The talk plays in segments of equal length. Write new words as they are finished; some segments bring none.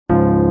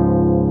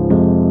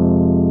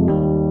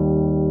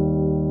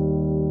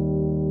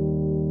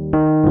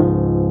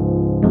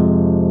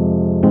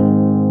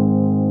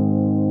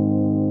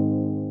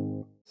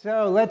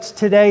So let's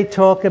today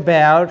talk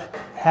about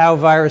how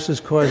viruses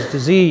cause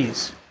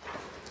disease.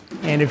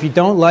 And if you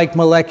don't like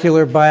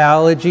molecular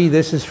biology,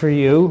 this is for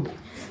you.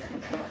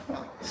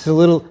 It's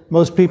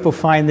most people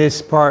find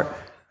this part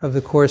of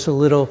the course a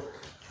little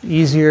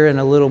easier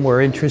and a little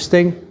more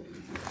interesting.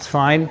 It's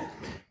fine.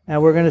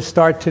 And we're going to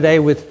start today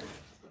with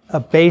a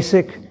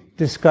basic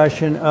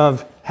discussion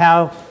of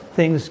how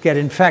things get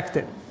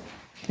infected.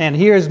 And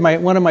here's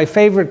one of my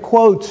favorite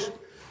quotes.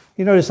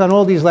 You notice on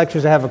all these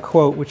lectures I have a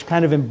quote which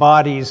kind of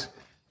embodies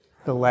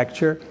the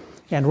lecture.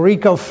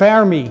 Enrico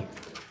Fermi.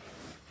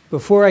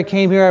 Before I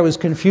came here I was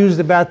confused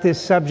about this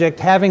subject.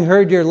 Having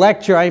heard your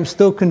lecture, I am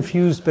still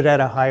confused but at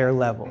a higher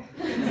level.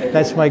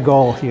 That's my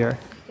goal here.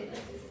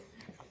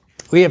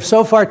 We have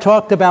so far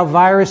talked about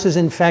viruses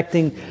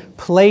infecting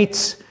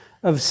plates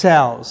of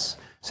cells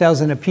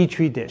in a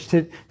petri dish.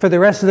 For the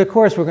rest of the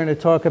course we're going to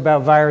talk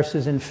about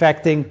viruses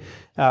infecting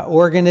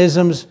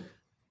organisms.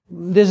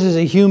 This is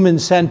a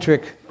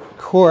human-centric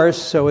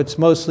course, so it's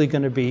mostly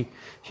going to be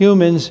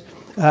humans,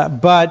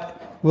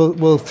 but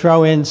we'll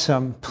throw in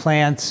some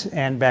plants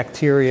and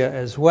bacteria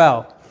as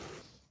well.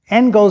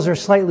 End goals are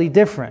slightly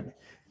different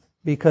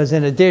because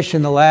in a dish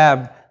in the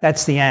lab,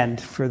 that's the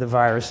end for the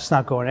virus. It's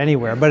not going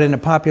anywhere. But in a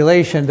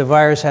population, the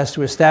virus has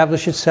to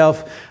establish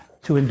itself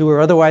to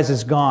endure, otherwise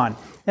it's gone.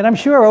 And I'm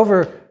sure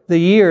over the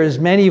years,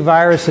 many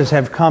viruses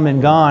have come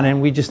and gone,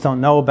 and we just don't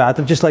know about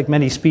them, just like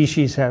many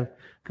species have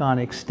gone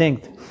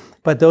extinct.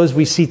 But those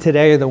we see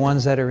today are the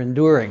ones that are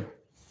enduring.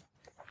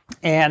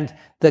 And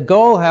the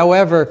goal,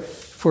 however,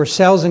 for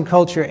cells in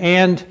culture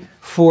and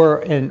for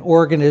an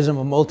organism,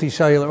 a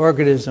multicellular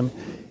organism,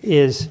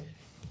 is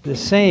the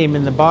same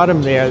in the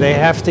bottom there. They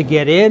have to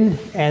get in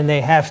and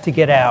they have to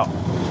get out.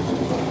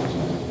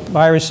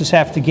 Viruses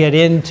have to get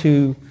in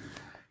to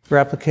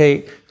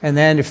replicate, and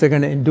then if they're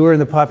going to endure in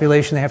the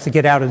population, they have to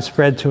get out and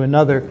spread to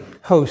another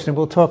host. And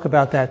we'll talk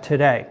about that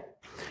today.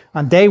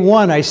 On day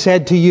one, I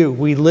said to you,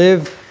 we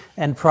live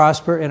and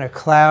prosper in a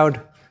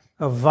cloud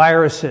of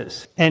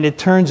viruses. And it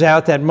turns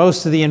out that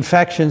most of the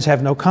infections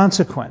have no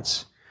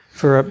consequence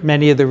for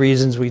many of the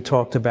reasons we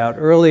talked about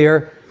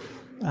earlier.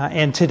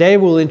 And today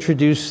we'll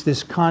introduce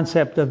this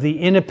concept of the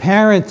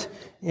inapparent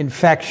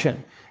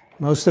infection.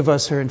 Most of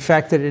us are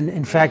infected.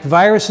 In fact,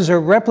 viruses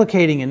are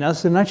replicating in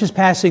us. They're not just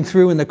passing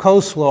through in the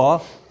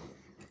coleslaw.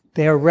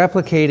 They are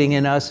replicating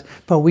in us,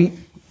 but we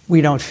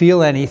don't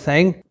feel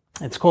anything.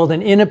 It's called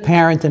an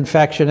inapparent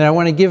infection. And I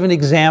want to give an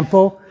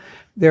example.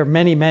 There are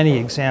many, many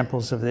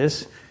examples of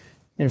this.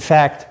 In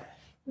fact,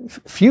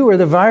 few are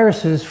the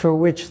viruses for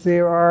which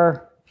there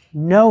are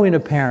no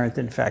inapparent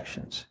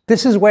infections.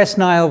 This is West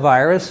Nile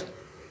virus.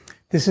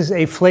 This is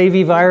a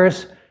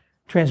flavivirus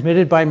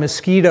transmitted by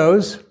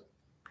mosquitoes,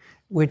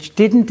 which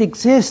didn't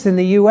exist in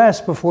the US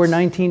before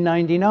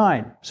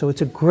 1999. So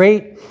it's a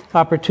great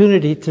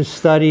opportunity to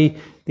study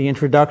the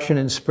introduction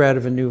and spread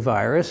of a new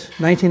virus.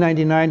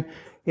 1999,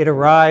 it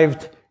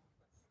arrived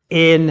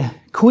in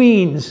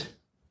Queens,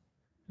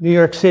 New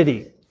York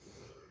City.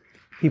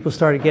 People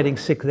started getting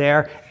sick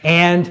there,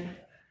 and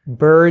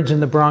birds in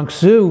the Bronx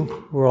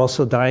Zoo were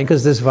also dying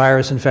because this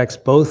virus infects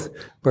both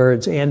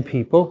birds and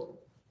people.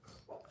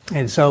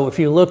 And so if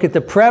you look at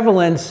the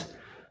prevalence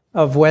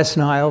of West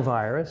Nile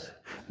virus,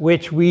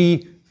 which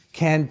we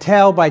can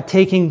tell by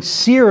taking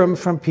serum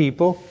from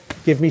people,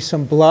 give me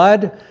some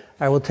blood,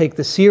 I will take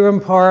the serum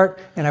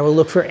part, and I will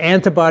look for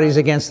antibodies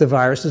against the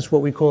virus. It's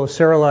what we call a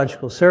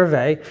serological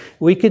survey.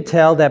 We could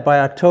tell that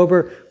by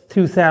October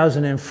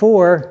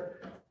 2004,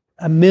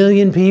 1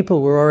 million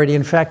people were already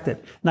infected.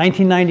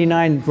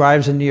 1999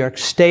 arrives in New York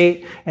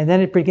State, and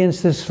then it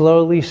begins to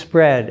slowly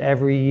spread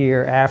every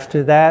year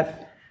after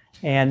that.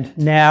 And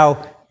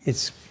now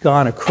it's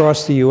gone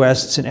across the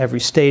US, it's in every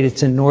state,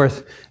 it's in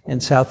North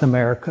and South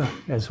America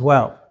as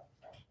well.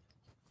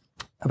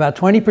 About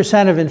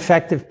 20% of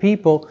infected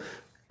people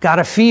got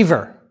a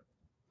fever,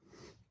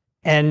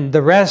 and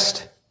the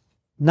rest,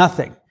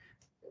 nothing.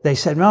 They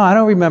said, no, I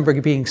don't remember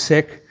being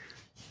sick.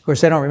 Of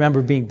course, they don't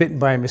remember being bitten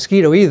by a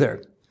mosquito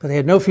either, but they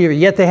had no fever,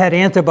 yet they had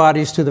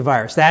antibodies to the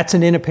virus. That's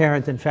an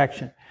inapparent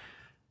infection.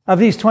 Of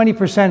these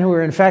 20% who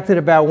are infected,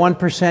 about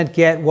 1%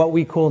 get what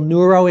we call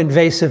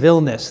neuroinvasive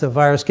illness. The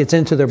virus gets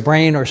into their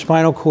brain or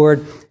spinal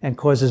cord and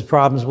causes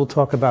problems. We'll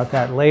talk about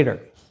that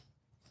later.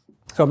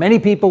 So many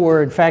people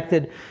were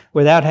infected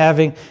without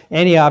having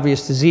any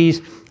obvious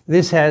disease.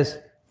 This has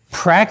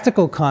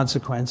practical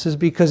consequences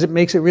because it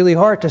makes it really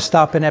hard to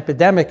stop an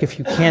epidemic if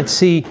you can't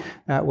see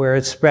where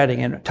it's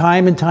spreading. And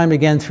time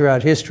again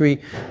throughout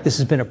history, this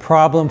has been a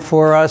problem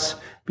for us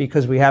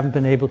because we haven't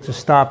been able to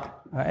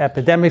stop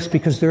epidemics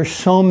because there are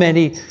so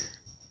many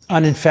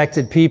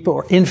uninfected people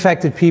or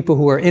infected people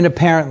who are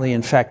inapparently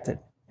infected.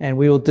 And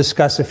we will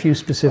discuss a few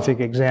specific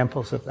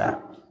examples of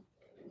that.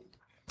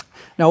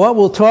 Now, what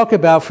we'll talk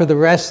about for the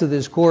rest of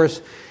this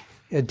course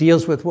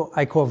deals with what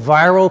I call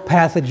viral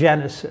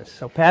pathogenesis.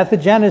 So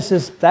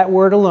pathogenesis, that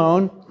word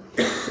alone,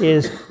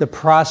 is the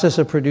process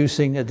of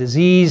producing a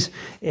disease.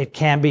 It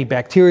can be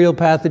bacterial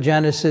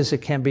pathogenesis. It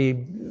can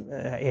be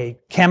a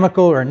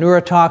chemical or a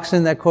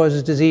neurotoxin that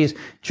causes disease,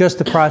 just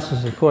the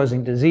process of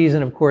causing disease.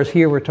 And of course,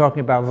 here we're talking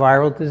about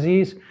viral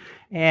disease.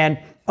 And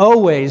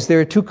always, there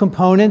are two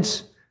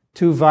components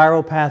to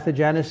viral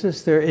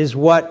pathogenesis. There is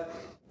what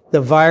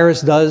the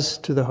virus does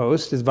to the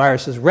host. The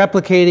virus is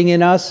replicating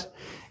in us.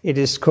 It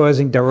is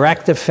causing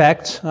direct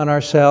effects on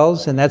our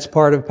cells, and that's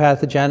part of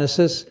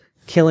pathogenesis,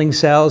 killing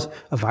cells.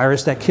 A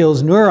virus that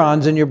kills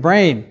neurons in your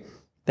brain,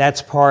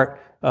 that's part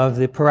of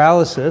the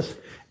paralysis.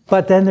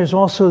 But then there's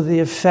also the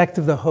effect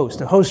of the host.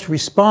 The host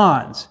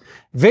responds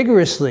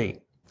vigorously,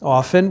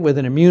 often with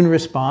an immune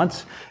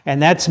response,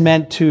 and that's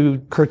meant to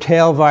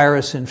curtail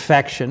virus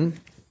infection.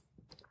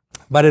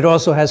 But it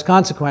also has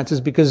consequences,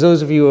 because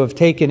those of you who have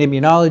taken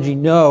immunology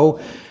know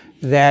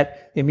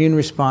that immune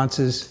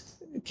responses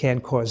can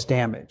cause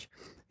damage.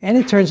 And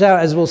it turns out,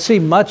 as we'll see,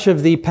 much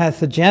of the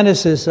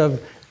pathogenesis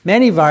of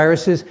many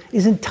viruses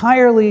is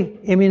entirely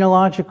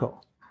immunological.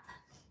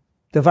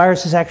 The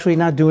virus is actually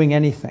not doing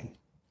anything.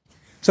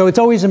 So it's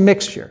always a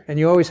mixture, and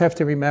you always have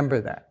to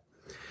remember that.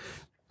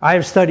 I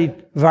have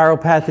studied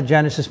viral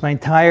pathogenesis my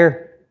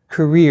entire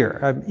career.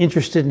 I'm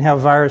interested in how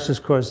viruses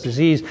cause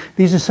disease.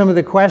 These are some of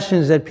the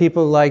questions that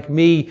people like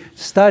me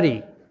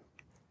study.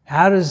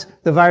 How does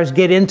the virus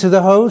get into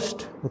the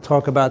host? We'll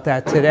talk about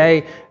that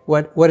today.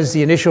 What is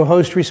the initial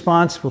host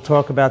response? We'll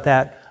talk about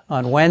that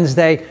on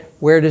Wednesday.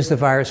 Where does the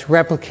virus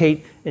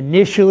replicate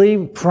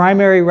initially?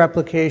 Primary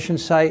replication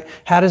site.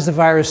 How does the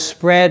virus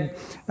spread?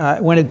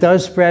 When it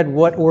does spread,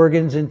 what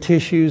organs and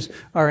tissues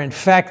are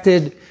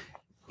infected?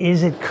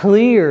 Is it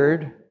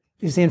cleared?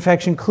 Is the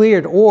infection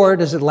cleared? Or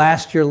does it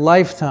last your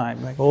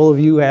lifetime? Like all of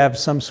you have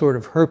some sort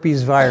of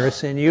herpes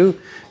virus in you,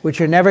 which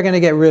you're never going to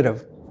get rid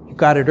of. You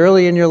got it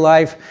early in your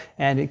life,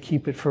 and you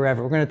keep it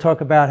forever. We're going to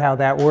talk about how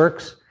that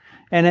works.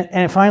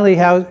 And finally,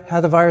 how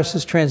the virus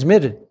is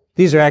transmitted.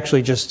 These are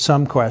actually just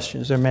some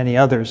questions. There are many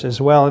others as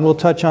well, and we'll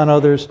touch on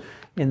others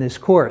in this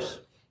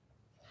course.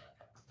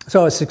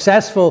 So a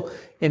successful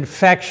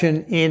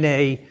infection in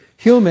a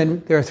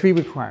human, there are three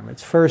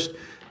requirements. First,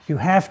 you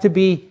have to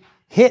be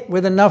hit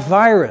with enough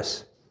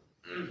virus.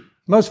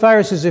 Most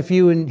viruses, if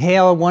you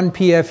inhale one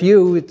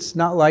PFU, it's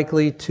not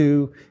likely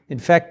to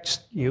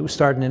infect you,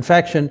 start an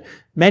infection.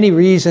 Many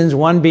reasons,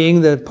 one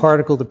being the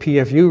particle to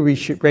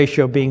PFU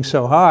ratio being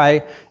so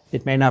high,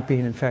 it may not be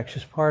an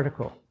infectious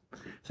particle.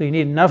 So you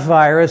need enough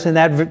virus, and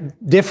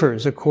that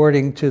differs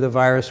according to the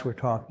virus we're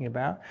talking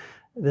about.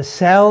 The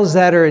cells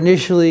that are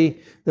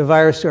initially the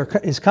virus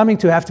is coming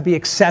to have to be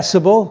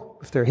accessible.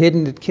 If they're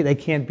hidden, they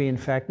can't be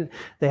infected.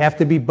 They have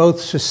to be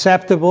both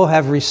susceptible,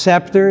 have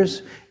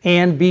receptors,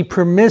 and be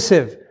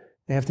permissive.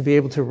 They have to be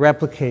able to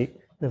replicate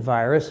the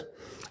virus.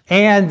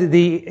 And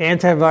the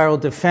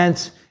antiviral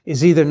defense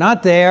is either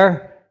not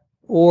there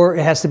or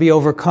it has to be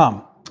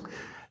overcome.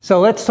 So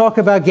let's talk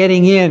about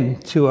getting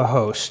into a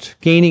host,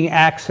 gaining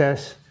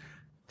access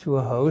to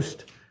a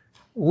host.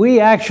 We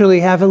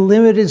actually have a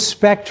limited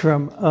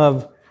spectrum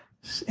of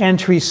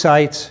entry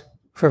sites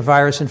for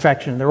virus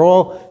infection. They're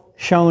all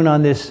shown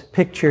on this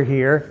picture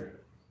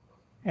here,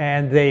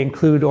 and they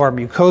include our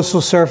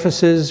mucosal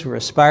surfaces,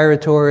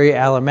 respiratory,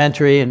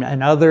 alimentary,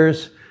 and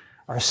others,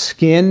 our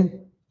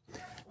skin,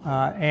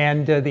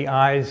 and the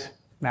eyes,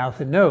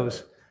 mouth, and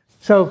nose.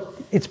 So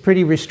it's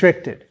pretty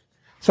restricted.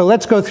 So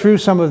let's go through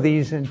some of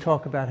these and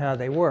talk about how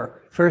they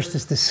work. First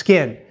is the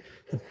skin.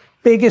 The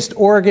biggest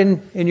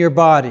organ in your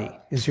body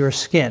is your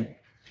skin.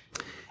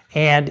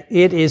 And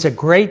it is a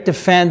great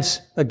defense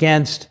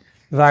against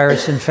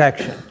virus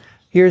infection.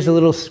 Here's a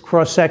little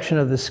cross-section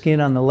of the skin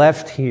on the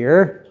left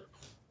here.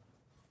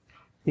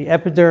 The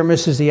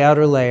epidermis is the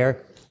outer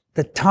layer.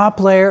 The top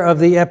layer of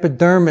the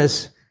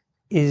epidermis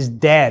is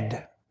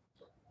dead.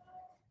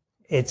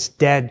 It's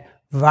dead.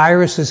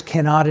 Viruses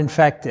cannot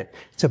infect it.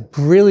 It's a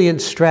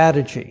brilliant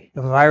strategy.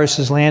 The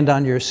viruses land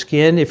on your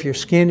skin. If your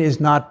skin is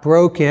not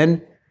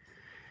broken,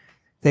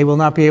 they will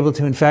not be able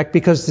to infect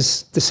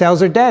because the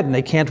cells are dead and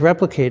they can't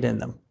replicate in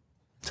them.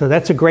 So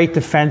that's a great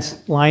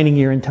defense lining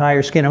your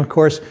entire skin. Of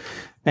course,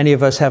 many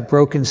of us have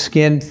broken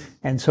skin,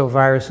 and so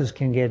viruses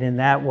can get in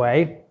that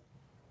way.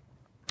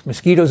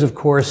 Mosquitoes, of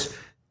course,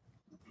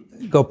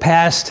 go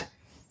past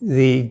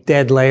the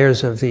dead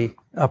layers of the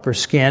upper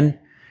skin.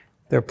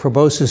 Their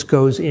proboscis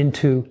goes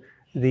into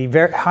the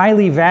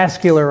highly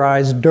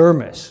vascularized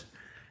dermis.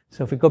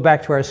 So if we go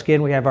back to our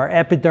skin, we have our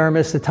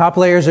epidermis. The top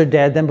layers are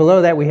dead. Then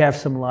below that, we have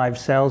some live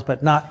cells,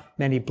 but not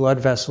many blood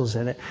vessels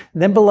in it.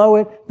 And then below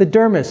it, the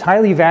dermis,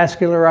 highly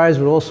vascularized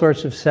with all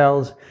sorts of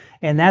cells.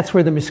 And that's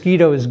where the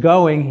mosquito is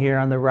going here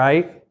on the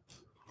right.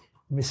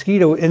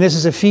 Mosquito, and this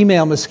is a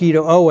female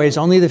mosquito always.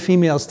 Only the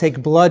females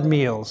take blood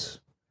meals.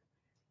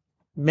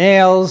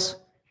 Males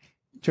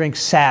drink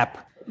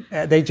sap.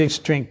 They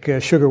just drink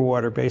sugar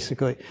water,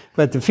 basically.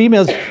 But the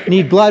females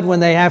need blood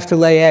when they have to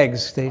lay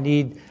eggs. They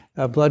need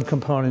blood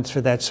components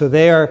for that. So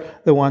they are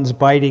the ones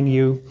biting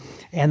you.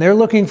 And they're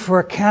looking for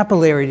a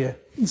capillary to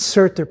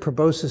insert their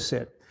proboscis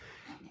in.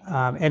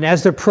 And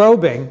as they're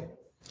probing,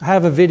 I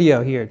have a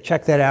video here,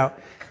 check that out,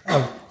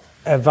 of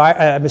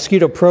a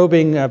mosquito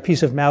probing a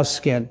piece of mouse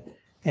skin,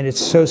 and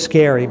it's so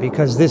scary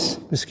because this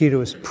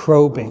mosquito is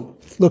probing,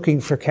 looking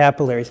for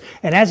capillaries.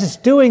 And as it's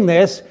doing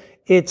this,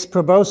 its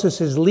proboscis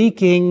is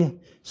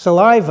leaking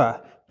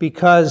saliva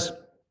because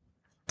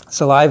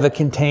saliva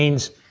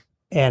contains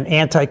an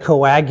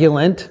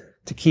anticoagulant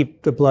to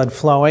keep the blood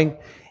flowing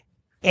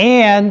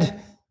and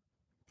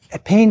a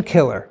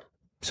painkiller,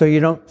 so you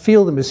don't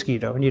feel the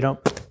mosquito and you don't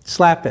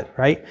slap it,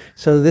 right?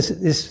 So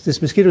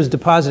this mosquito is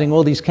depositing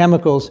all these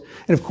chemicals,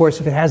 and of course,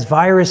 if it has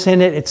virus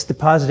in it, it's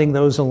depositing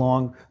those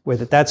along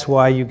with it. That's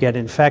why you get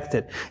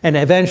infected. And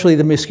eventually,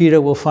 the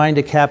mosquito will find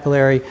a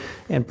capillary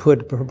and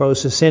put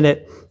proboscis in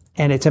it.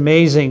 And it's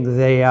amazing,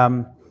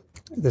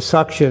 the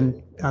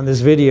suction on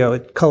this video,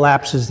 it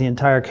collapses the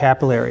entire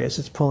capillary as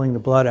it's pulling the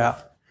blood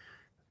out.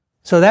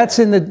 So that's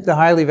in the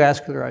highly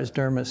vascularized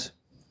dermis.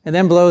 And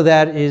then below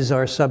that is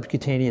our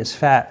subcutaneous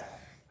fat,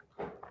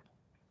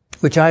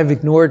 which I've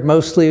ignored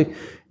mostly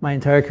my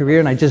entire career.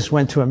 And I just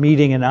went to a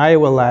meeting in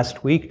Iowa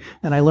last week,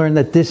 and I learned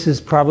that this is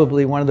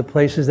probably one of the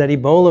places that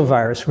Ebola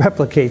virus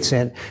replicates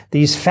in,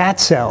 these fat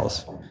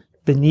cells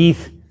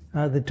beneath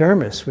the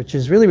dermis, which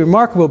is really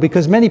remarkable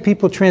because many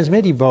people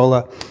transmit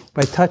Ebola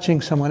by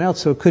touching someone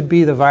else. So it could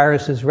be the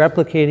virus is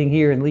replicating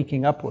here and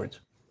leaking upwards.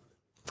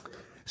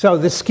 So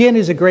the skin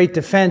is a great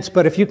defense,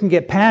 but if you can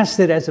get past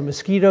it, as a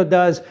mosquito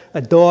does,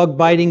 a dog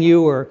biting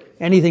you or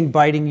anything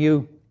biting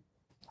you,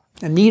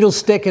 a needle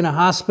stick in a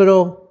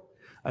hospital,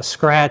 a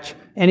scratch,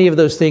 any of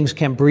those things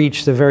can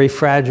breach the very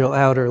fragile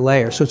outer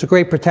layer. So it's a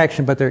great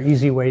protection, but there are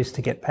easy ways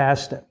to get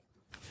past it.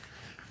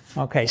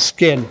 Okay,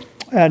 skin.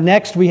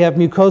 Next, we have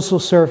mucosal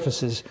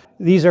surfaces.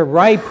 These are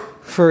ripe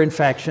for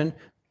infection.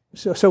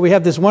 So we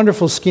have this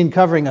wonderful skin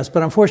covering us,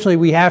 but unfortunately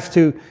we have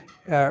to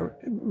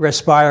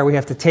respire, we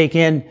have to take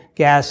in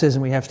gases,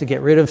 and we have to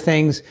get rid of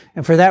things.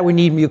 And for that we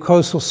need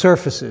mucosal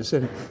surfaces.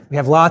 And we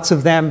have lots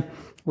of them.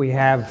 We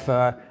have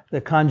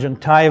the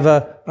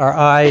conjunctiva, our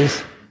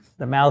eyes,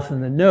 the mouth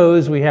and the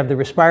nose. We have the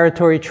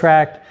respiratory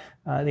tract,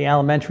 the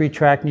alimentary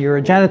tract, and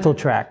urogenital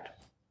tract.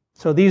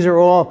 So these are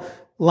all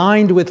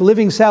lined with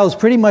living cells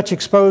pretty much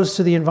exposed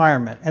to the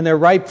environment, and they're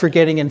ripe for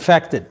getting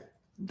infected.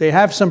 They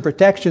have some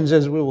protections,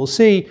 as we will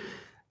see,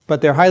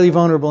 but they're highly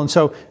vulnerable. And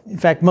so, in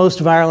fact, most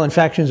viral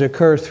infections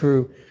occur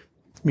through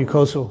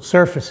mucosal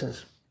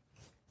surfaces.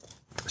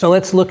 So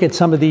let's look at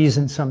some of these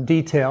in some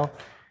detail.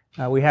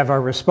 We have our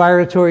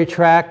respiratory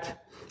tract.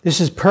 This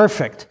is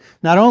perfect.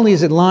 Not only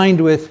is it lined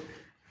with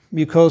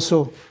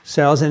mucosal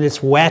cells and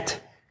it's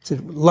wet, it's a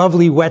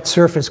lovely wet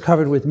surface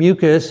covered with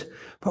mucus,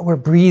 but we're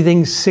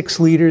breathing 6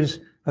 liters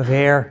of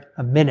air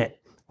a minute.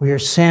 We are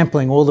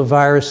sampling all the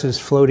viruses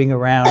floating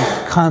around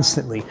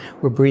constantly.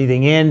 We're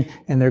breathing in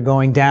and they're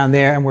going down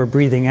there and we're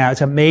breathing out.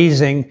 It's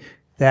amazing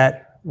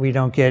that we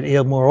don't get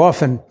ill more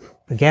often.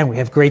 Again, we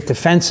have great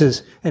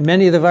defenses, and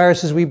many of the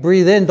viruses we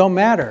breathe in don't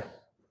matter.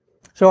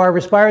 So our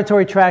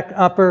respiratory tract,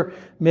 upper,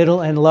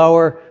 middle, and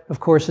lower, of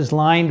course, is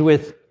lined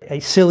with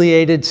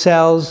ciliated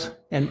cells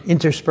and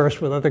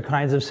interspersed with other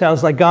kinds of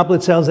cells, like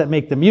goblet cells that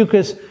make the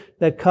mucus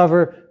that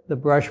cover the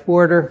brush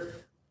border.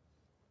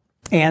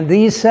 And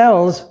these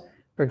cells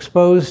are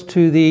exposed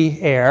to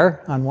the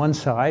air on one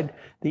side,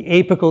 the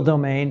apical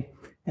domain,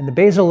 and the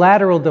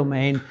basolateral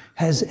domain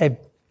has a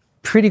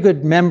pretty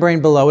good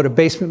membrane below it, a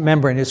basement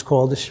membrane it's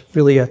called. It's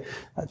really a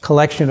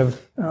collection of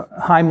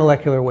high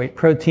molecular weight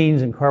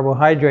proteins and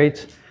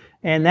carbohydrates,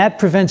 and that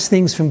prevents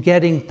things from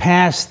getting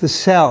past the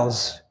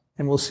cells.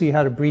 And we'll see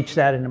how to breach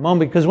that in a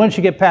moment, because once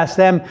you get past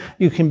them,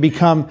 you can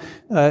become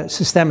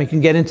systemic, you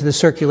can get into the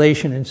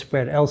circulation and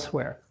spread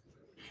elsewhere.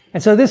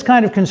 And so this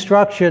kind of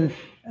construction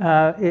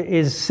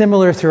is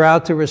similar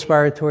throughout the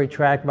respiratory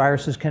tract.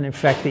 Viruses can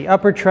infect the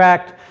upper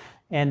tract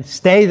and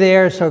stay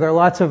there. So there are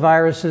lots of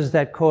viruses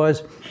that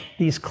cause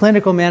these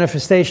clinical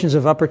manifestations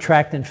of upper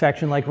tract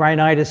infection, like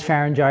rhinitis,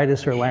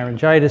 pharyngitis, or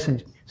laryngitis.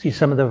 And you see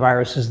some of the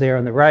viruses there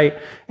on the right.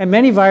 And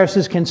many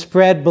viruses can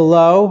spread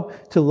below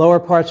to lower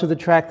parts of the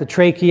tract, the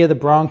trachea, the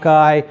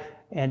bronchi,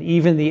 and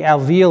even the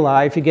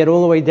alveoli. If you get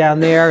all the way down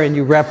there and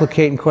you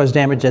replicate and cause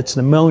damage, that's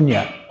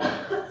pneumonia.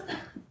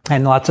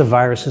 And lots of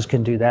viruses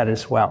can do that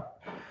as well.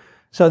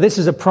 So this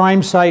is a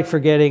prime site for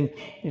getting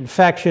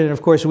infection. And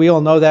of course, we all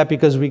know that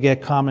because we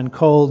get common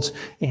colds,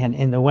 and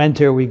in the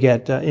winter we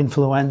get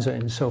influenza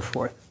and so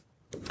forth.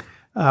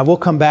 We'll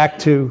come back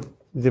to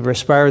the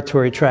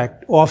respiratory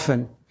tract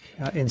often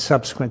in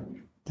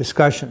subsequent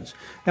discussions.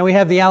 Then we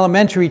have the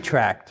alimentary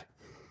tract.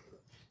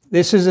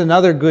 This is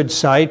another good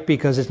site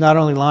because it's not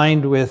only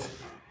lined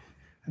with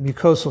a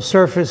mucosal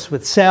surface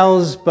with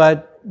cells,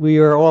 but we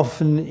are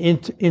often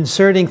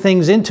inserting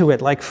things into it,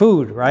 like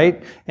food,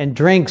 right? And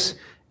drinks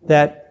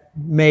that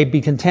may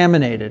be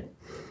contaminated.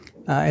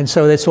 And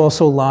so it's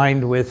also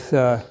lined with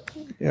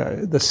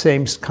the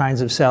same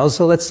kinds of cells.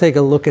 So let's take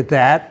a look at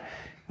that.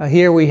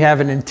 Here we have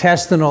an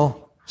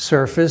intestinal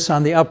surface.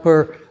 On the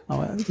upper,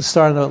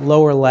 start on the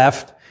lower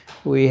left,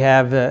 we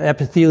have an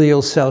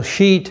epithelial cell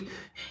sheet.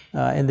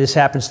 And this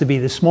happens to be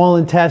the small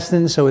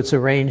intestine, so it's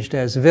arranged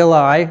as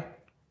villi.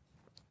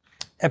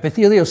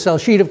 epithelial cell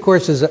sheet, of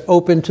course, is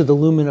open to the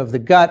lumen of the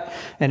gut,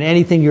 and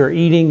anything you're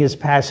eating is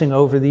passing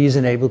over these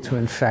and able to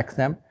infect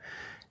them.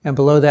 And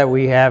below that,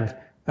 we have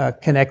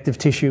connective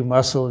tissue,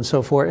 muscle, and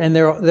so forth. And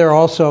there are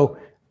also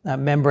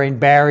membrane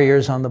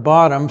barriers on the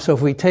bottom. So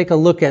if we take a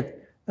look at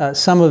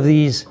some of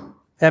these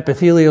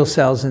epithelial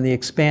cells in the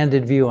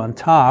expanded view on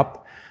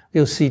top,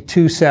 you'll see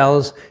two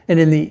cells. And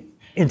in the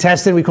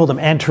intestine, we call them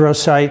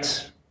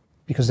enterocytes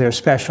because they're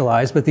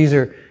specialized, but these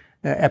are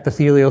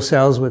epithelial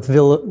cells with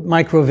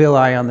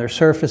microvilli on their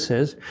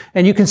surfaces.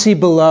 And you can see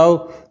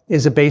below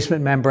is a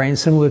basement membrane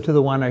similar to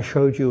the one I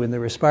showed you in the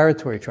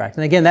respiratory tract.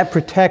 And again, that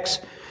protects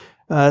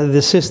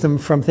the system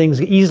from things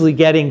easily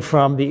getting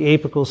from the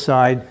apical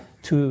side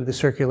to the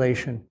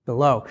circulation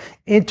below.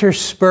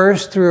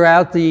 Interspersed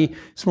throughout the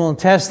small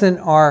intestine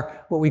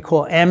are what we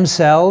call M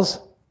cells,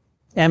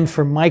 M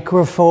for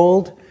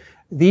microfold.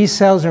 These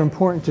cells are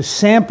important to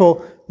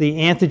sample the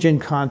antigen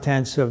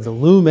contents of the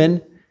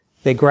lumen.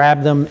 They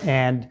grab them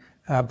and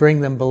bring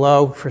them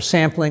below for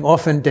sampling.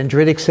 Often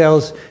dendritic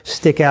cells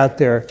stick out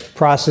their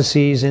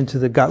processes into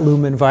the gut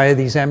lumen via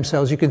these M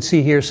cells. You can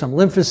see here some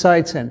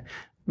lymphocytes and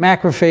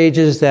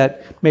macrophages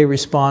that may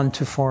respond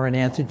to foreign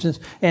antigens.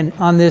 And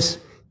on this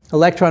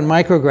electron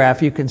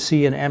micrograph, you can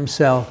see an M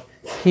cell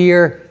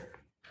here,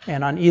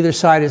 and on either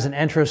side is an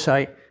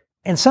enterocyte.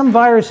 And some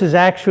viruses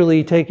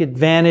actually take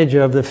advantage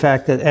of the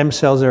fact that M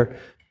cells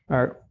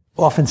are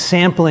often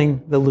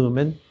sampling the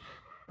lumen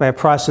by a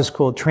process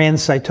called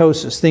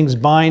transcytosis. Things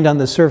bind on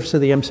the surface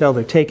of the M cell.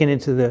 They're taken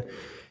into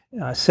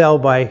the cell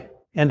by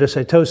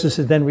endocytosis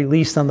and then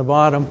released on the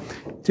bottom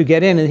to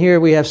get in. And here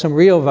we have some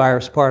real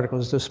virus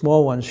particles, the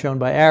small ones shown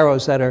by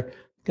arrows, that are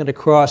going to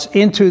cross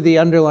into the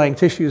underlying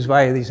tissues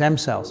via these M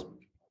cells.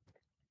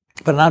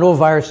 But not all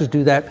viruses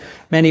do that.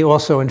 Many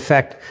also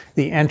infect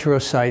the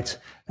enterocytes,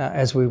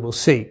 as we will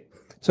see.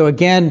 So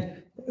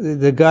again,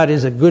 the gut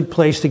is a good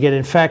place to get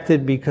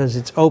infected because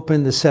it's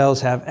open, the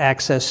cells have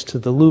access to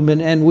the lumen,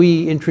 and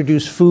we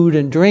introduce food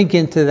and drink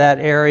into that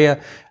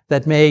area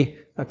that may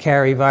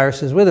carry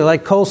viruses with it,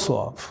 like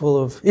coleslaw, full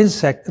of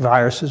insect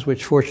viruses,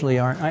 which fortunately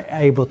aren't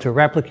able to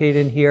replicate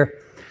in here.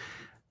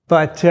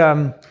 But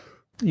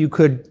you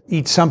could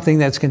eat something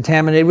that's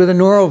contaminated with a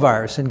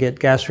norovirus and get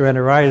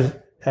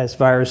gastroenteritis as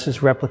viruses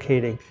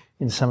replicating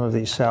in some of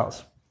these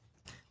cells.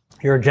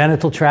 Your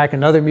genital tract,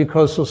 another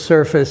mucosal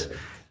surface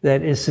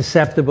that is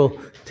susceptible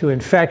to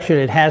infection.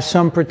 It has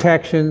some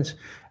protections.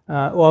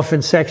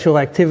 Often sexual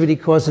activity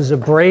causes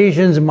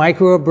abrasions,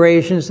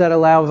 microabrasions that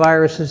allow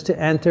viruses to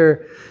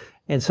enter.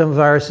 And some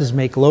viruses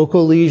make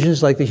local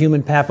lesions, like the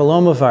human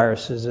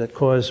papillomaviruses that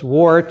cause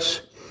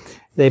warts.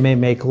 They may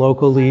make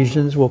local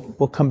lesions. We'll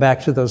come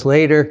back to those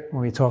later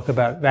when we talk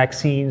about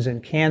vaccines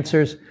and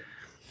cancers.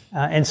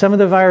 And some of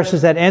the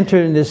viruses that enter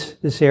in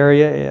this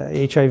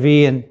area, HIV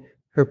and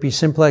herpes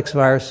simplex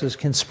viruses,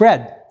 can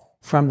spread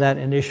from that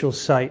initial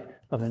site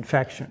of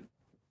infection.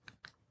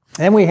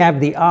 Then we have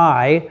the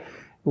eye,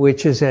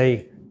 which is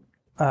a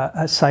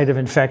site of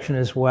infection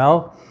as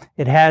well.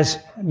 It has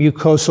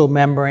mucosal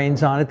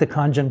membranes on it, the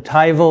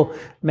conjunctival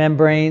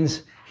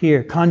membranes.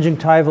 Here,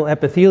 conjunctival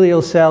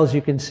epithelial cells,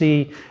 you can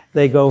see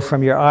they go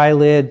from your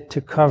eyelid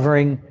to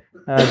covering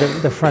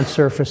the front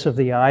surface of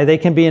the eye. They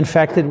can be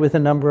infected with a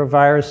number of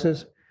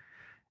viruses.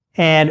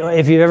 And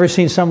if you've ever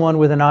seen someone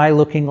with an eye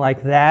looking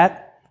like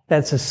that,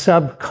 that's a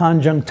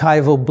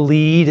subconjunctival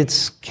bleed.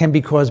 It can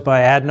be caused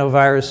by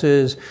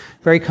adenoviruses.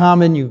 Very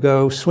common. You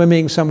go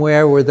swimming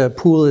somewhere where the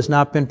pool has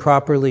not been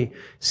properly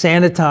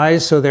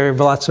sanitized, so there are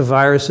lots of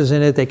viruses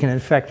in it. They can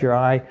infect your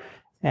eye,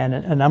 and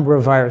a number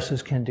of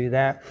viruses can do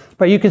that.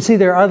 But you can see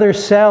there are other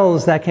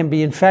cells that can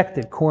be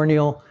infected.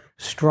 Corneal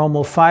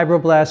stromal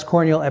fibroblasts,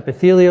 corneal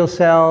epithelial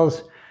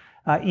cells,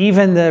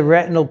 even the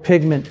retinal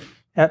pigment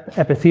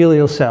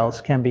epithelial cells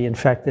can be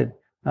infected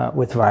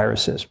with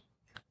viruses.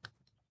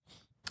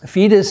 The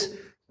fetus,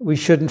 we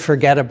shouldn't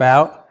forget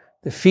about.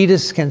 The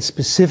fetus can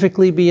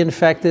specifically be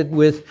infected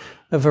with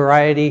a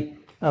variety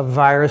of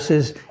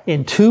viruses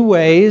in two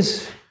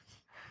ways.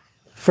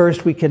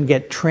 First, we can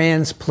get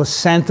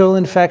transplacental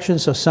infection.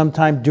 So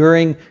sometime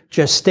during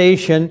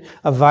gestation,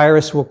 a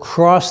virus will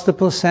cross the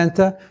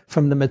placenta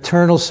from the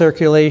maternal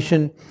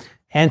circulation,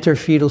 enter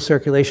fetal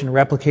circulation,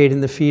 replicate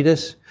in the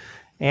fetus.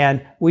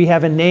 And we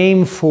have a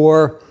name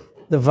for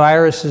the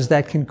viruses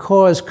that can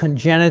cause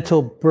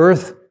congenital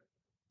birth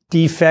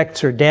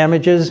defects or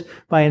damages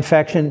by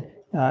infection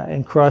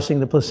and crossing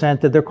the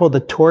placenta. They're called the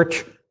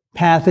torch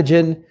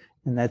pathogen,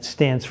 and that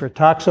stands for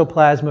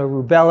Toxoplasma,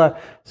 rubella,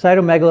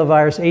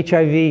 cytomegalovirus,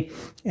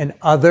 HIV, and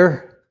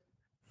other.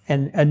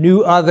 And a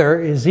new other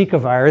is Zika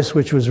virus,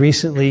 which was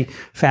recently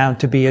found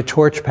to be a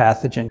torch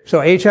pathogen. So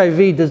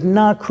HIV does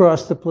not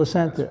cross the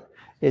placenta.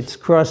 It's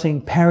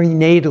crossing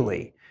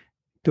perinatally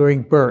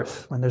during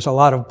birth. When there's a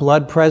lot of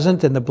blood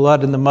present and the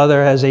blood in the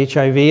mother has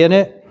HIV in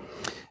it,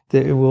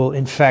 it will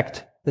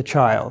infect the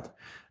child.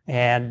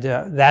 And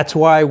that's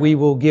why we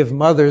will give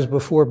mothers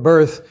before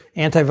birth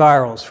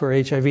antivirals for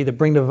HIV to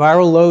bring the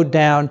viral load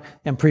down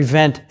and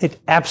prevent. It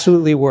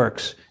absolutely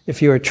works.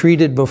 If you are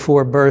treated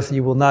before birth,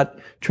 you will not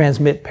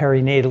transmit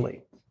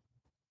perinatally.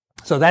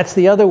 So that's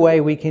the other way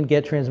we can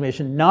get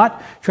transmission,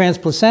 not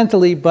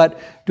transplacentally, but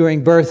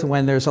during birth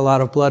when there's a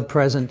lot of blood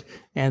present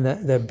and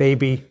the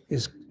baby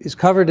is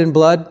covered in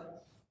blood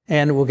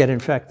and will get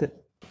infected.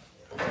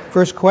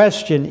 First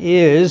question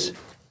is,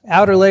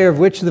 outer layer of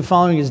which of the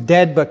following is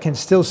dead but can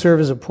still serve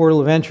as a portal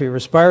of entry?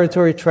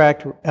 Respiratory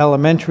tract,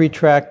 alimentary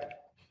tract,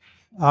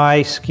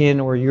 eye, skin,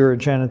 or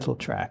urogenital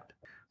tract?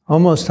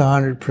 Almost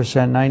 100%,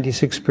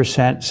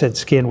 96% said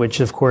skin, which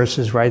of course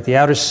is right. The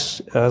outer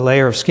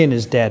layer of skin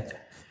is dead.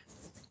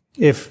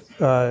 If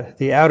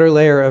the outer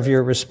layer of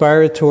your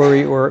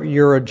respiratory or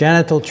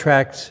urogenital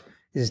tracts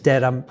is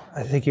dead,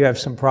 I think you have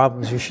some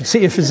problems. You should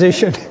see a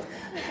physician.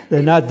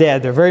 They're not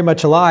dead. They're very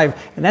much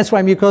alive. And that's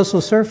why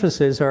mucosal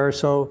surfaces are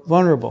so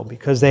vulnerable,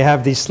 because they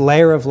have this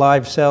layer of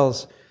live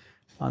cells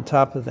on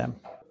top of them.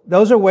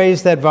 Those are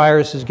ways that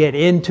viruses get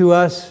into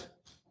us.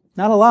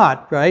 Not a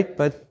lot, right?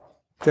 But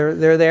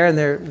they're there and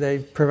they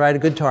provide a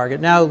good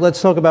target. Now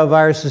let's talk about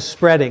viruses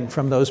spreading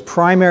from those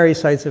primary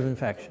sites of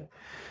infection.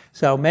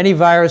 So many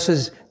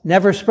viruses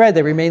never spread.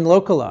 They remain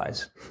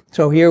localized.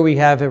 So here we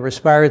have a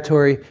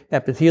respiratory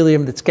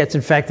epithelium that gets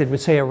infected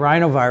with, say, a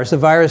rhinovirus. The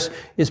virus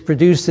is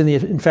produced in the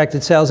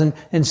infected cells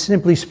and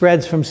simply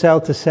spreads from cell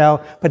to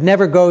cell, but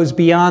never goes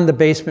beyond the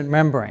basement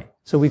membrane.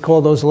 So we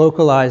call those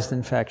localized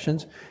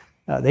infections.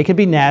 They can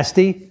be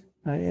nasty.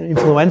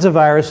 Influenza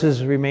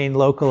viruses remain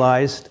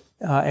localized,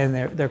 and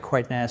they're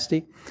quite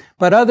nasty.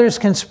 But others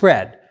can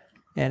spread.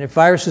 And if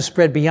viruses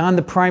spread beyond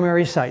the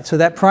primary site, so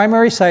that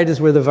primary site is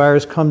where the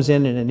virus comes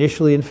in and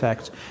initially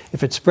infects.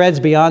 If it spreads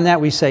beyond that,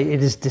 we say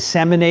it is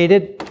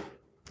disseminated.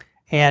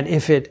 And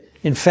if it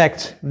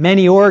infects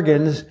many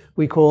organs,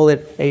 we call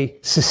it a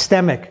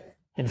systemic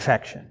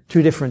infection.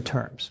 Two different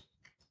terms.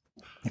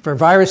 For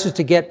viruses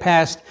to get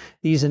past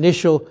these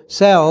initial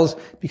cells,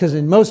 because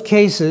in most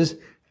cases,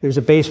 there's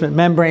a basement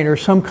membrane or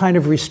some kind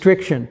of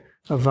restriction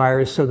of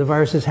virus, so the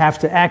viruses have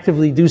to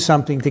actively do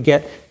something to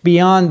get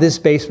beyond this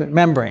basement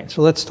membrane.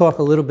 So let's talk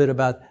a little bit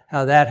about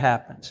how that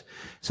happens.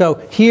 So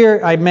here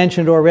I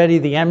mentioned already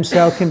the M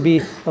cell can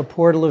be a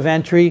portal of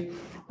entry.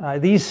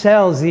 These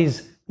cells,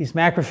 these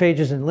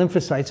macrophages and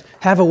lymphocytes,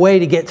 have a way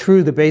to get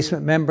through the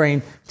basement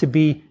membrane to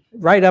be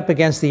right up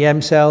against the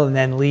M cell and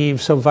then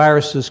leave, so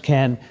viruses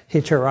can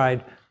hitch a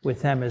ride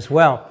with them as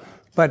well.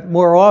 But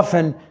more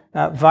often,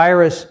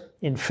 virus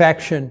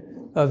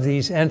infection of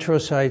these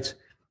enterocytes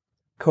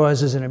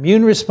causes an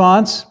immune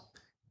response,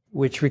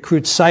 which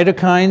recruits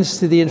cytokines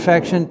to the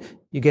infection.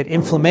 You get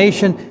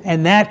inflammation,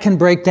 and that can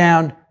break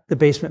down the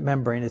basement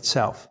membrane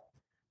itself.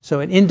 So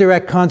an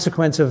indirect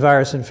consequence of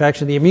virus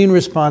infection, the immune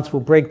response will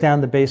break down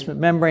the basement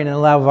membrane and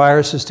allow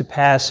viruses to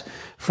pass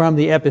from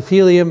the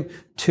epithelium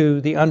to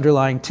the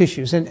underlying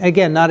tissues. And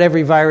again, not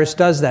every virus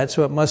does that,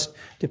 so it must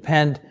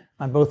depend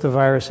on both the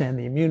virus and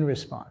the immune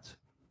response.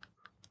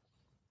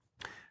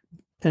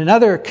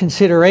 Another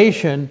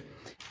consideration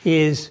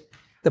is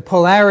the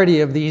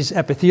polarity of these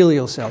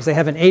epithelial cells. They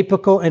have an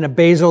apical and a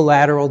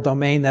basolateral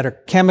domain that are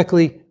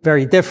chemically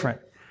very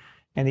different.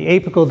 And the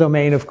apical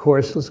domain, of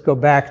course, let's go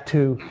back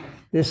to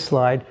this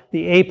slide.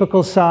 The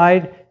apical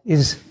side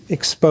is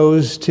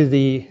exposed to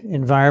the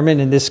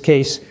environment. In this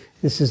case,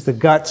 this is the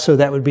gut, so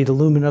that would be the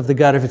lumen of the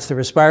gut. If it's the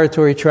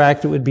respiratory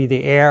tract, it would be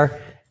the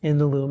air in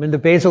the lumen. The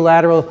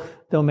basolateral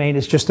domain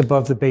is just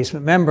above the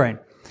basement membrane.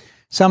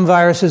 Some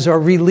viruses are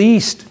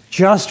released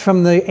just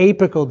from the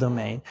apical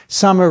domain.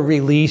 Some are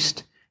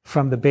released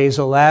from the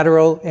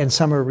basolateral, and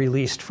some are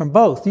released from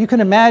both. You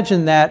can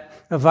imagine that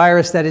a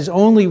virus that is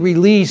only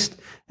released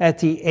at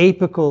the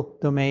apical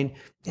domain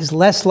is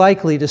less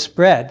likely to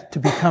spread, to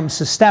become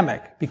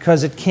systemic,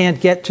 because it can't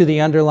get to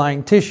the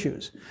underlying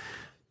tissues.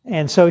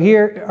 And so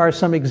here are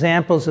some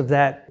examples of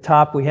that.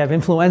 Top, we have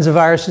influenza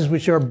viruses,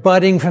 which are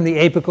budding from the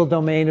apical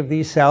domain of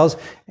these cells,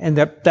 and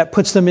that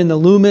puts them in the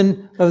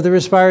lumen of the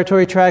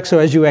respiratory tract. So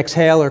as you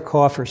exhale or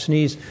cough or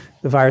sneeze,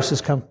 the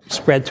viruses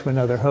spread to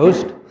another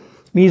host.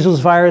 Measles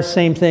virus,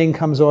 same thing,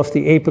 comes off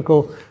the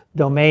apical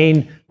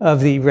domain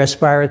of the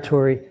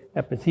respiratory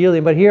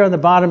epithelium. But here on the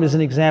bottom is an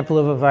example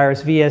of a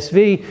virus,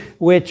 VSV,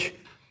 which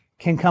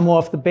can come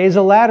off the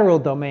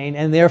basolateral domain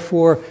and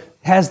therefore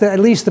has at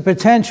least the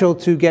potential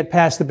to get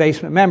past the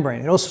basement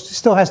membrane. It also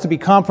still has to be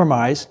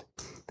compromised,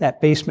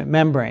 that basement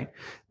membrane.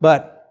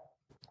 But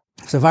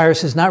if the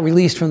virus is not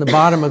released from the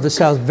bottom of the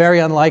cell, it's very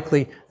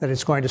unlikely that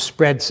it's going to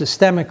spread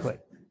systemically.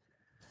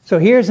 So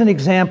here's an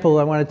example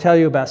I want to tell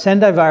you about.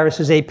 Sendai virus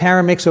is a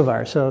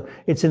paramyxovirus. So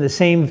it's in the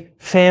same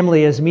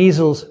family as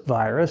measles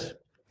virus,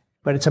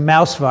 but it's a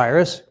mouse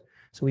virus.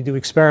 So we do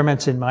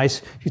experiments in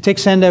mice. If you take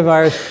Sendai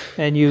virus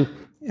and you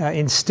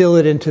instill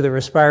it into the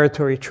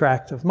respiratory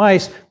tract of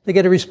mice, they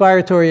get a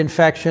respiratory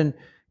infection,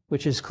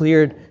 which is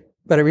cleared,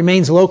 but it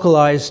remains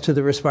localized to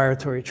the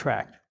respiratory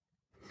tract.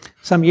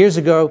 Some years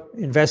ago,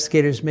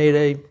 investigators made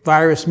a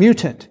virus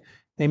mutant.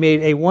 They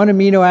made a 1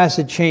 amino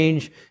acid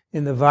change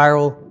in the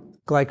viral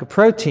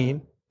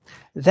glycoprotein.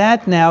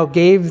 That now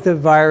gave the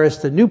virus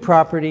the new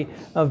property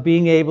of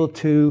being able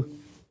to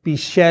be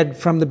shed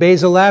from the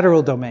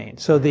basolateral domain.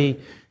 So the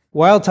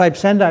Wild-type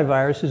Sendai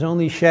virus is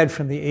only shed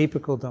from the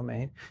apical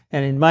domain,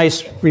 and in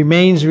mice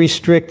remains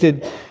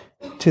restricted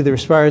to the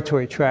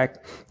respiratory tract.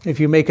 If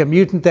you make a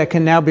mutant that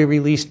can now be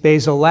released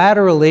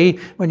basolaterally,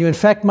 when you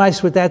infect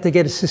mice with that, they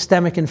get a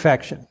systemic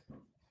infection.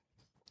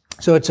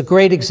 So it's a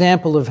great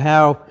example of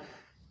how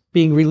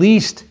being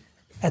released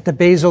at the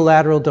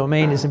basolateral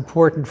domain is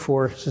important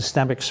for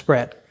systemic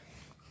spread.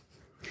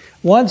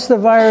 Once the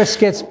virus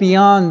gets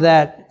beyond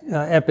that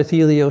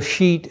epithelial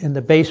sheet in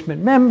the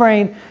basement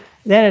membrane,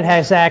 then it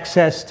has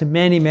access to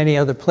many, many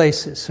other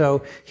places.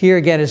 So here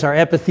again is our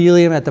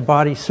epithelium at the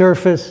body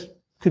surface.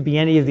 Could be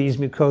any of these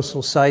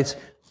mucosal sites.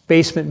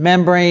 Basement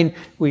membrane,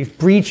 we've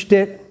breached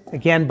it,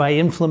 again by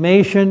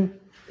inflammation.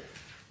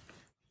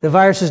 The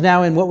virus is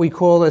now in what we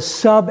call a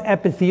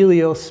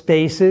subepithelial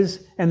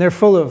spaces, and they're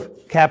full of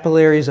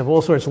capillaries of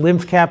all sorts,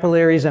 lymph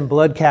capillaries and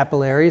blood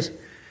capillaries.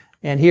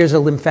 And here's a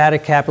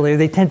lymphatic capillary.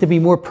 They tend to be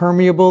more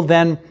permeable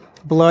than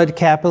blood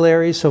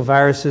capillaries, so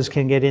viruses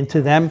can get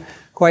into them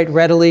quite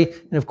readily.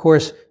 And of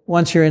course,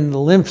 once you're in the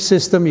lymph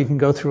system, you can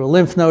go through a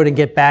lymph node and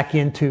get back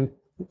into,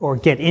 or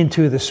get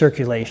into the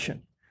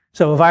circulation.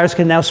 So a virus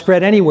can now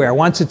spread anywhere.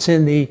 Once it's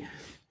in the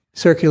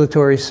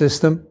circulatory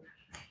system,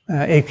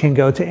 it can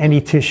go to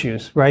any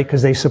tissues, right?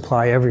 Because they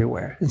supply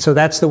everywhere. And so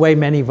that's the way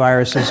many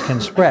viruses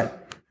can spread.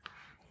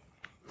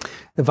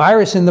 The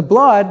virus in the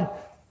blood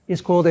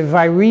is called a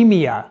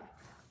viremia.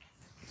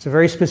 It's a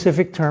very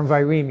specific term,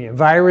 viremia,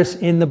 virus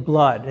in the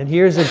blood. And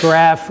here's a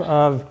graph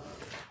of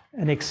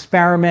an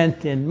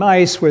experiment in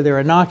mice where they're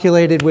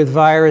inoculated with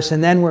virus,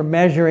 and then we're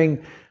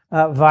measuring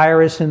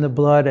virus in the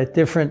blood at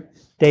different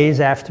days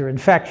after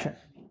infection.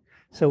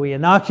 So we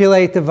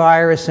inoculate the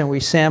virus and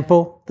we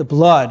sample the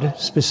blood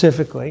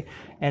specifically.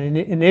 And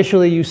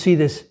initially you see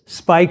this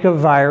spike of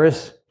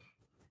virus.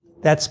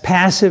 That's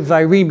passive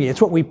viremia.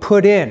 It's what we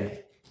put in.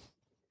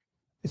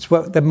 It's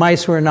what the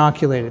mice were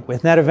inoculated with.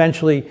 And that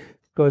eventually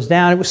goes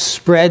down. It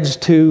spreads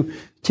to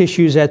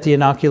tissues at the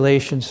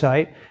inoculation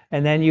site.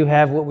 And then you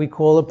have what we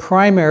call a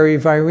primary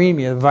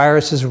viremia. The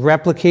virus is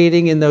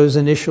replicating in those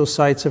initial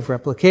sites of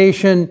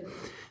replication.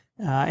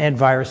 And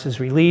virus is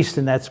released,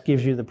 and that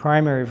gives you the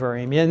primary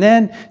viremia. And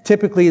then,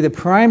 typically, the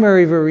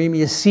primary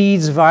viremia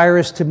seeds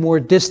virus to more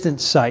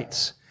distant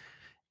sites,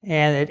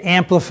 and it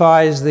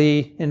amplifies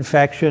the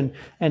infection,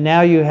 and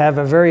now you have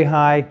a very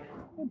high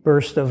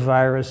burst of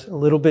virus a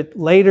little bit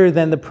later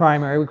than the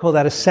primary. We call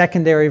that a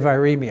secondary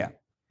viremia.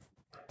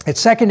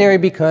 It's secondary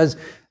because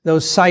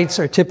those sites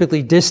are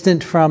typically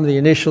distant from the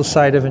initial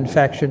site of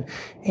infection,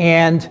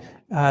 and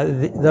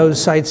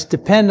those sites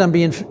depend on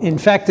being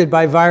infected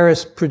by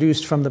virus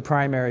produced from the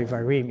primary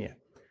viremia.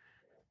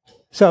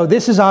 So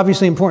this is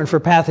obviously important for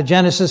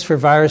pathogenesis, for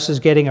viruses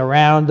getting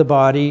around the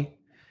body,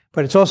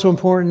 but it's also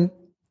important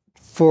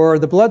for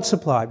the blood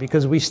supply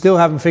because we still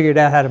haven't figured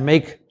out how to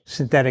make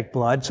synthetic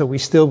blood, so we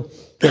still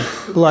get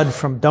blood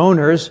from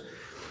donors,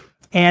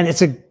 and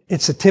it's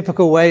a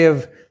typical way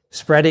of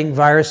spreading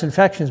virus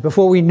infections.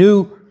 Before we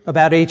knew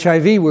about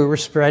HIV, we were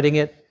spreading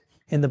it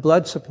in the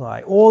blood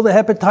supply. All the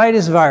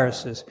hepatitis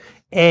viruses,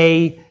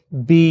 A,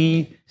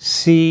 B,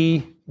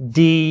 C,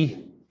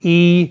 D,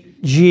 E,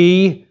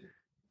 G,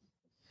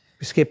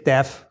 we skipped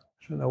F,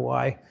 I don't know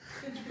why,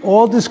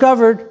 all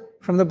discovered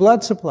from the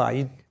blood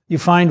supply. You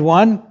find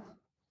one,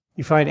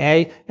 you find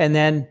A, and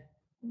then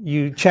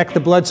you check the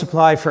blood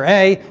supply for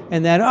A,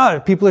 and then,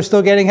 oh, people are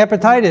still getting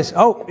hepatitis.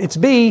 Oh, it's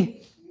B.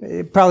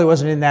 It probably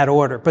wasn't in that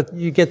order, but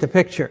you get the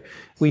picture.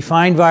 We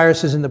find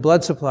viruses in the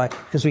blood supply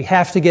because we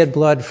have to get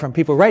blood from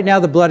people. Right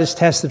now, the blood is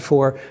tested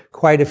for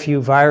quite a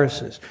few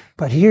viruses.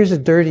 But here's a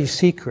dirty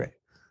secret.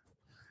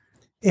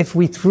 If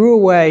we threw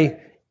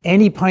away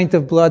any pint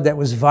of blood that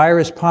was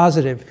virus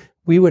positive,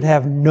 we would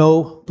have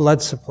no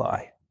blood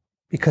supply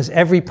because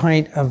every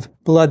pint of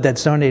blood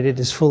that's donated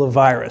is full of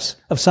virus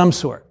of some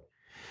sort.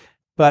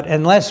 But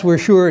unless we're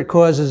sure it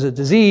causes a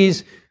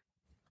disease,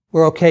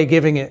 we're okay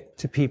giving it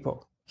to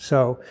people.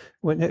 So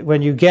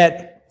when you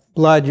get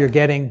blood, you're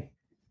getting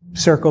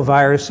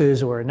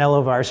circoviruses or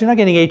anellovirus. You're not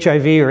getting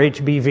HIV or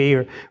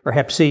HBV or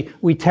Hep C.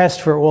 We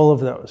test for all of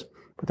those.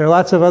 But there are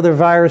lots of other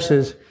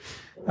viruses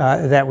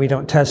that we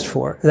don't test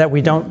for, that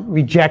we don't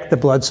reject the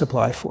blood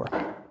supply for.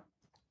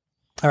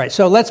 All right,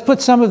 so let's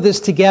put some of this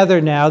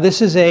together now.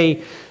 This is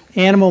an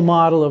animal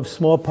model of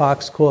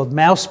smallpox called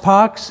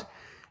mousepox.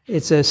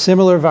 It's a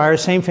similar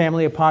virus, same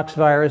family of pox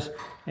virus,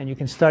 and you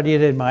can study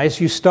it in mice.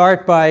 You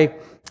start by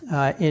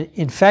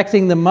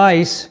infecting the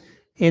mice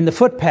in the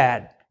foot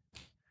pad.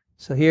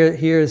 So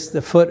here's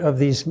the foot of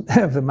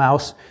the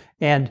mouse,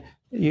 and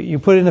you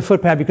put it in the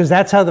foot pad because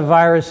that's how the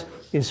virus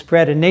is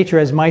spread in nature.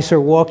 As mice are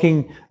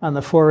walking on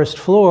the forest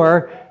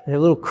floor, there are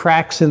little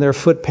cracks in their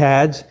foot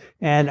pads,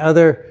 and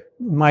other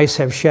mice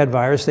have shed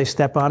virus. They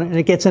step on it, and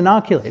it gets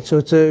inoculated. So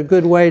it's a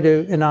good way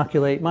to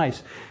inoculate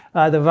mice.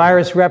 The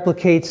virus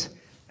replicates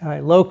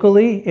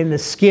locally in the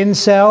skin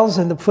cells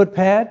in the foot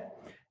pad,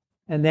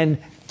 and then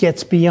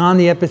gets beyond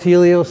the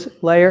epithelial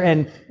layer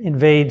and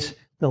invades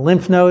the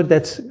lymph node.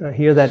 That's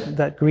here,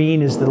 that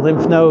green is the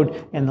lymph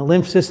node and the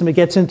lymph system. It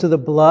gets into the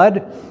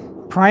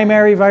blood.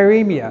 Primary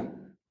viremia.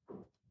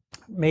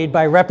 made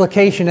by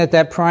replication at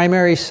that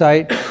primary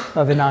site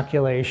of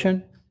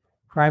inoculation,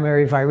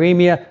 primary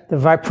viremia.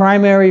 The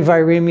primary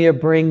viremia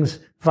brings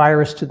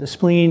virus to the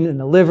spleen and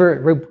the liver.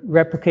 It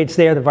replicates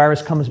there. The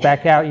virus comes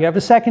back out. You have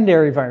a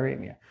secondary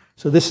viremia.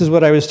 So this is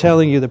what I was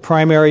telling you, the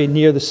primary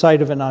near the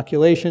site of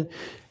inoculation.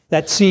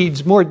 That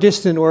seeds more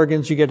distant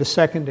organs, you get a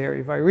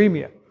secondary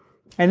viremia.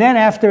 And then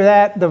after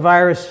that, the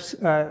virus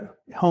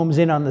homes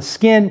in on the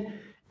skin,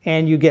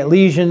 and you get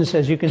lesions,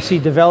 as you can see,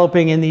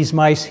 developing in these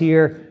mice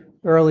here,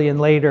 early and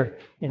later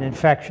in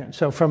infection.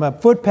 So from a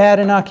foot pad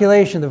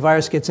inoculation, the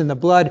virus gets in the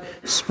blood,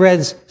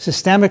 spreads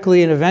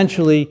systemically, and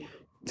eventually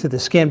to the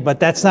skin. But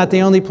that's not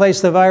the only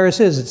place the virus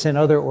is. It's in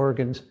other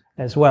organs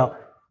as well.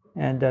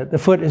 And the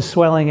foot is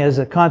swelling as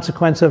a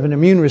consequence of an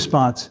immune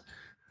response.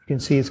 You can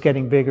see it's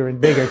getting bigger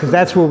and bigger, because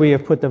that's where we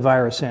have put the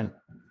virus in.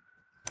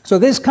 So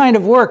this kind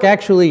of work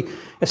actually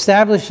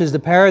establishes the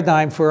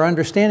paradigm for our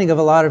understanding of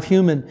a lot of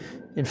human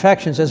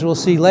infections. As we'll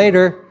see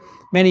later,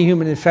 many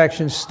human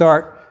infections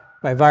start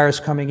by virus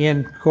coming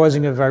in,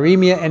 causing a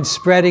viremia, and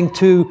spreading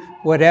to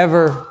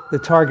whatever the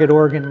target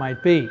organ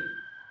might be.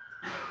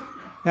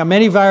 Now,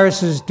 many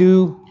viruses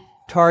do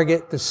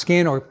target the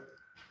skin or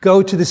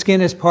go to the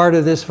skin as part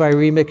of this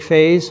viremic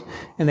phase,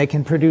 and they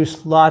can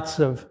produce lots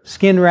of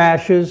skin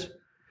rashes.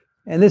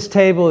 And this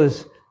table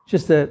is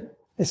just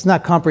it's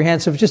not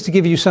comprehensive, just to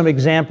give you some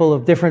example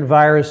of different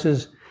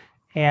viruses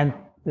and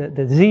the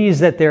disease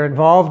that they're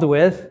involved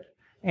with,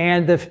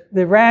 and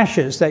the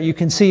rashes that you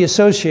can see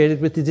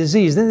associated with the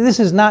disease.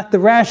 The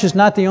rash is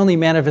not the only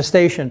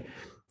manifestation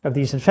of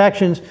these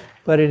infections,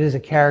 but it is a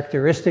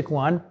characteristic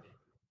one.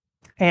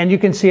 And you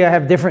can see I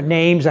have different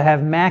names. I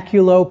have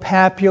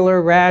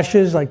maculopapular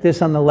rashes, like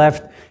this on the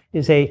left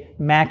is a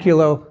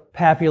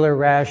maculopapular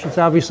rash. It's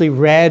obviously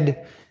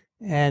red,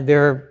 and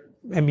there are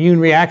immune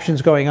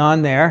reactions going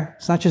on there.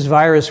 It's not just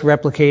virus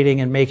replicating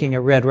and making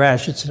a red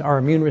rash, it's our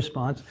immune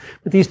response.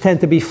 But these tend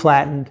to be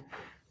flattened,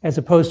 as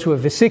opposed to a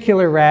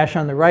vesicular rash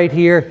on the right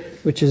here,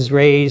 which is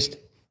raised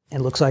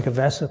and looks like a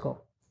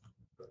vesicle.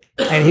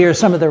 And here are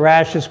some of the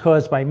rashes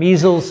caused by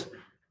measles.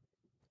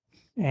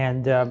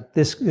 And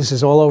this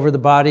is all over the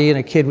body in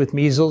a kid with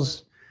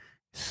measles.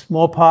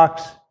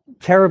 Smallpox,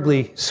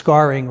 terribly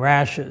scarring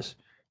rashes.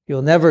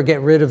 You'll never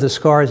get rid of the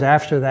scars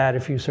after that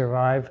if you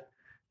survive.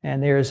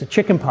 And there's a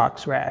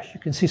chickenpox rash. You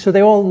can see, so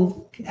they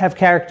all have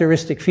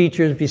characteristic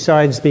features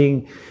besides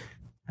being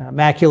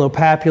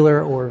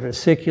maculopapular or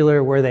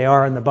vesicular, where they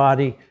are in the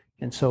body,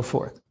 and so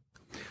forth.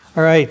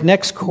 All right,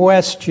 next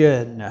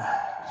question.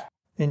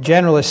 In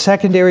general, a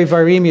secondary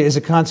viremia is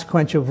a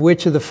consequence of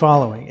which of the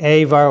following?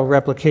 A, viral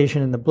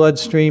replication in the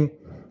bloodstream.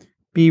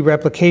 B,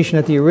 replication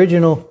at the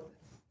original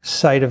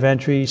site of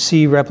entry.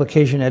 C,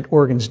 replication at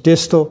organs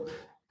distal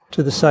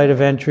to the site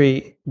of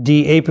entry.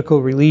 D,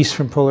 apical release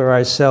from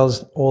polarized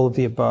cells, all of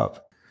the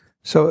above.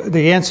 So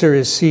the answer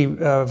is C,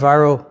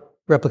 viral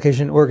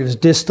replication in organs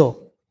distal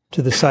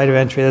to the site of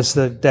entry. That's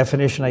the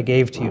definition I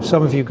gave to you.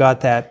 Some of you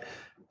got that.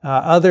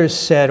 Others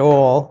said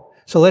all.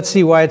 So let's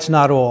see why it's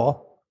not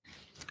all.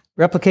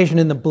 Replication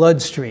in the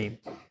bloodstream.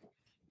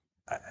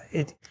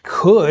 It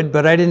could,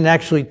 but I didn't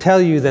actually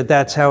tell you that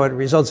that's how it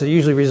results. It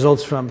usually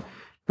results from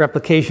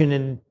replication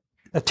in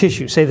a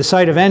tissue, say the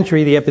site of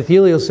entry, the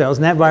epithelial cells,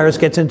 and that virus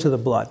gets into the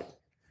blood.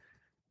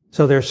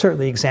 So there are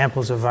certainly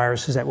examples of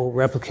viruses that will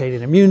replicate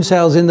in immune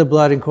cells in the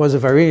blood and cause a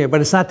viremia, but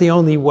it's not the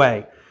only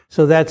way.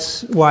 So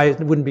that's why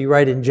it wouldn't be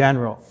right in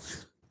general.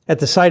 At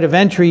the site of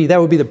entry, that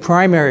would be the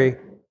primary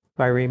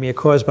viremia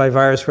caused by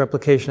virus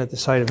replication at the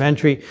site of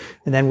entry,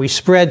 and then we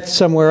spread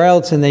somewhere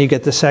else, and then you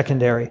get the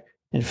secondary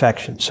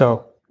infection.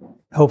 So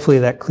hopefully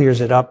that clears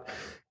it up.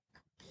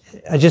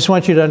 I just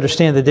want you to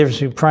understand the difference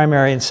between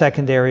primary and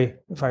secondary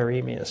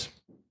viremias.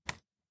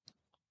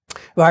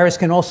 Virus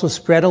can also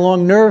spread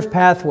along nerve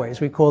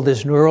pathways. We call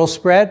this neural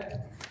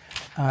spread.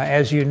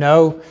 As you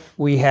know,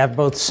 we have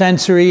both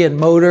sensory and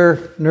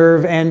motor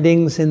nerve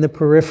endings in the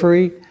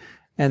periphery,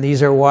 and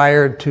these are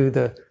wired to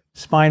the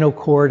spinal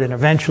cord and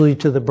eventually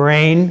to the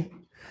brain.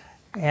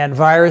 And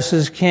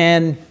viruses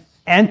can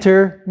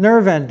enter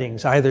nerve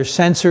endings, either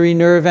sensory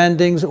nerve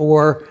endings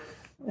or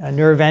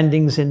nerve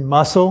endings in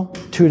muscle,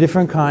 two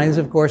different kinds,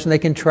 of course, and they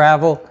can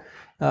travel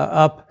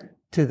up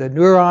to the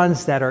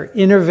neurons that are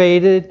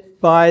innervated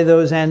by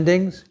those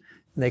endings.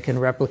 They can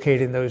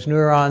replicate in those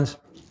neurons.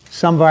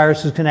 Some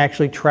viruses can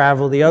actually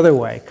travel the other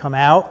way, come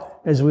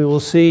out, as we will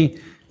see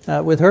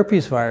with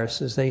herpes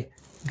viruses. They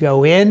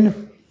go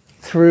in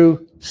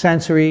through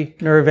sensory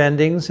nerve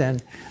endings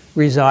and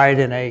reside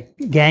in a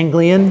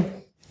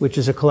ganglion, which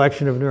is a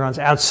collection of neurons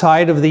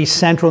outside of the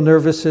central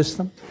nervous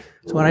system.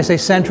 So when I say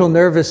central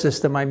nervous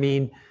system, I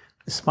mean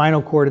the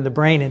spinal cord and the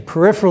brain. And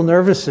peripheral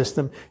nervous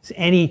system is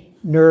any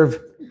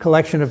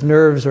collection of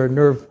nerves or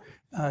nerve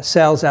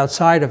cells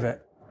outside of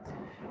it.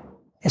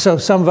 And so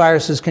some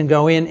viruses can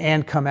go in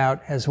and come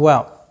out as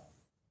well.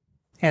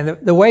 And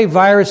the way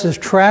viruses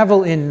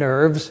travel in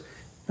nerves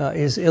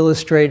is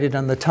illustrated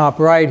on the top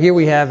right. Here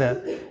we have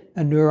a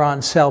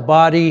neuron cell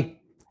body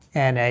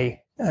and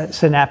a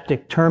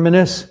synaptic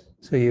terminus.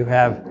 So you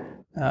have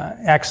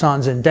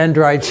axons and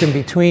dendrites in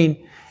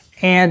between.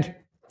 And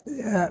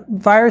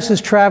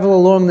viruses travel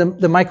along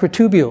the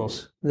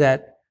microtubules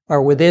that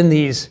are within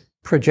these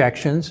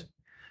projections.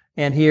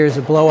 And here's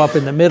a blow up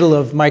in the middle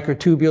of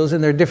microtubules,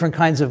 and there are different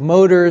kinds of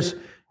motors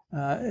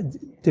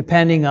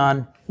depending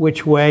on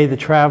which way the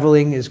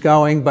traveling is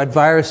going. But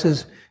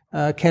viruses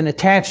can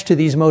attach to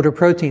these motor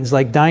proteins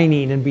like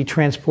dynein and be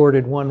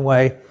transported one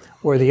way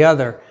or the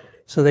other.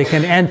 So they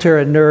can enter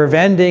a nerve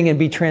ending and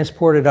be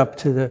transported up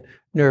to the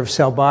nerve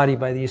cell body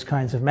by these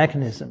kinds of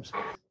mechanisms.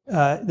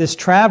 This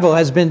travel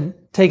has been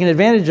taken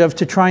advantage of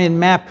to try and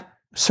map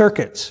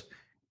circuits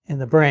in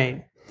the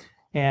brain.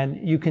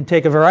 And you can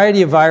take a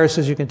variety of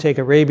viruses. You can take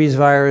a rabies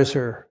virus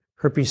or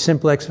herpes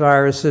simplex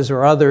viruses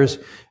or others,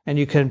 and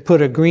you can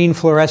put a green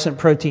fluorescent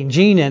protein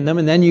gene in them,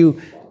 and then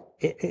you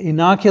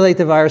inoculate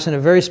the virus in a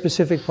very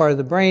specific part of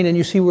the brain, and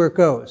you see where it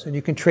goes. And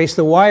you can trace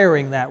the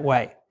wiring that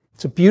way.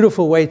 It's a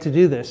beautiful way to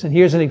do this. And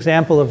here's an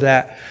example of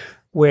that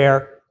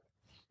where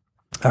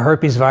a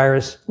herpes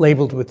virus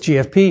labeled with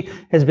GFP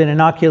has been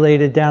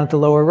inoculated down at the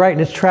lower right, and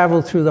it's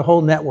traveled through the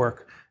whole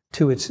network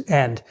to its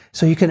end.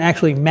 So you can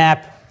actually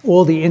map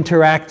all the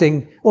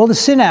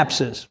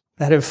synapses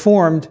that have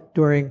formed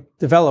during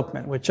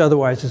development, which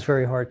otherwise is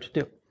very hard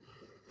to do.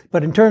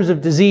 But in terms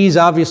of disease,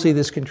 obviously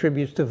this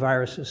contributes to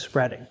viruses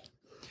spreading.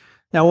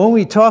 Now, when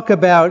we talk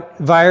about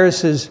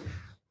viruses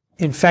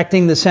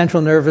infecting the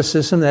central nervous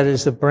system, that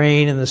is the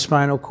brain and the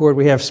spinal cord,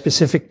 we have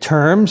specific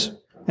terms,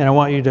 and I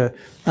want you to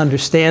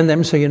understand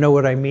them so you know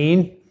what I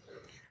mean.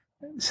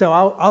 So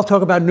I'll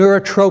talk about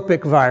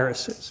neurotropic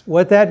viruses.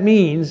 What that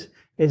means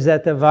is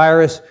that the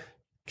virus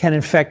can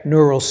infect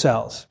neural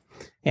cells.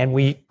 And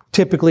we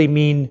typically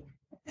mean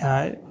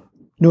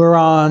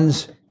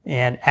neurons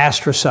and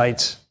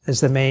astrocytes as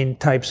the main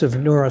types of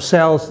neural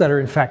cells that are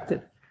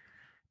infected.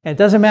 And it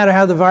doesn't matter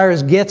how the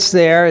virus gets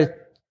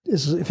there.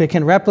 If it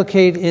can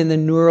replicate in the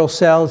neural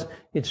cells,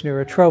 it's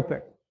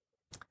neurotropic.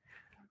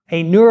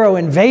 A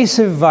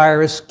neuroinvasive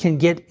virus can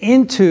get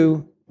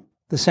into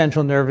the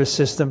central nervous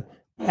system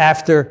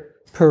after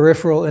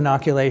peripheral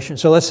inoculation.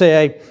 So let's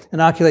say I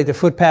inoculate the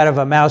footpad of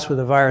a mouse with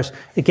a virus.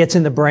 It gets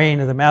in the brain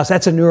of the mouse.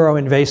 That's a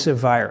neuroinvasive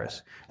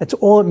virus. That's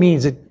all it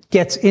means. It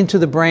gets into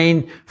the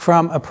brain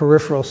from a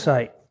peripheral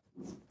site.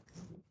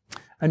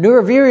 A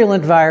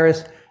neurovirulent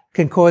virus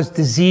can cause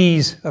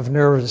disease of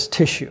nervous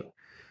tissue.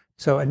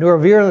 So a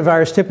neurovirulent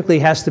virus typically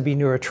has to be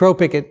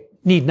neurotropic. It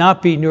need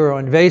not be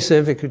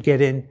neuroinvasive. It could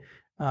get in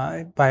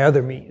by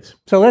other means.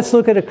 So let's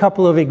look at a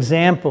couple of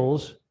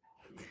examples.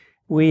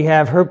 We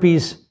have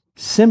herpes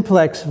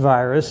simplex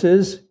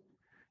viruses.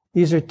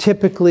 These are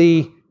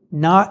typically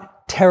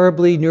not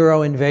terribly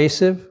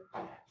neuroinvasive.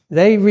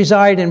 They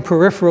reside in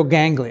peripheral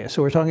ganglia,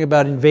 so we're talking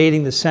about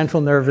invading the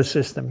central nervous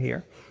system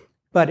here.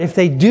 But if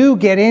they do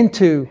get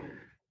into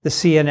the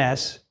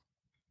CNS,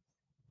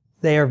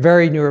 they are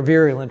very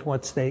neurovirulent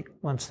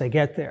once they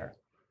get there.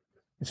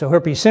 And so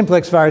herpes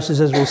simplex viruses,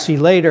 as we'll see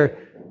later,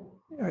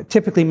 are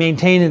typically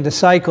maintained in the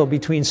cycle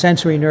between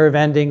sensory nerve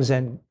endings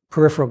and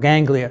peripheral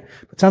ganglia.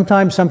 But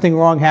sometimes something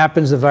wrong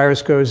happens, the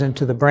virus goes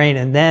into the brain,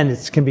 and then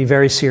it can be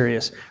very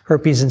serious.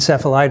 Herpes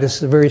encephalitis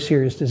is a very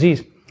serious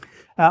disease.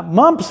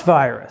 Mumps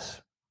virus.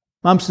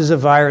 Mumps is a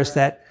virus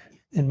that,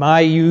 in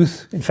my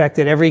youth,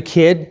 infected every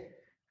kid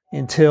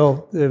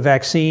until the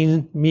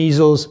vaccine,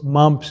 measles,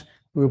 mumps,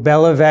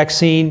 rubella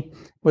vaccine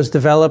was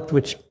developed,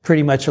 which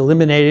pretty much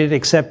eliminated,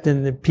 except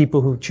in the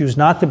people who choose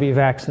not to be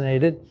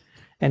vaccinated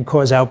and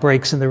cause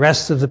outbreaks in the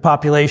rest of the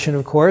population,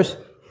 of course.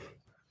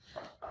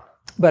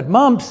 But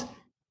mumps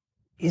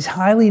is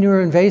highly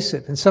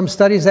neuroinvasive. And some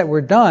studies that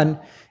were done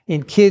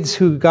in kids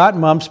who got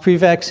mumps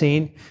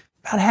pre-vaccine,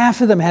 about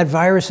half of them had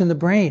virus in the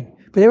brain,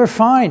 but they were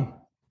fine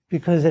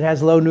because it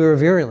has low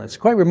neurovirulence.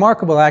 Quite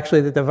remarkable,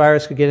 actually, that the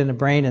virus could get in the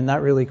brain and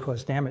not really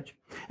cause damage.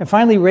 And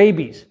finally,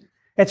 rabies.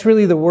 That's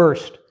really the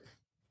worst.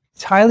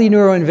 It's highly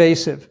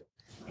neuroinvasive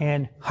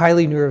and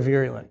highly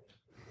neurovirulent.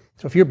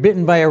 So if you're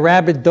bitten by a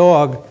rabid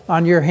dog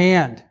on your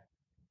hand,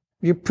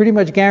 you're pretty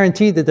much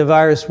guaranteed that the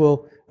virus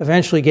will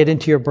eventually get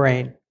into your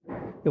brain.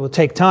 It will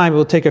take time. It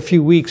will take a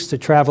few weeks to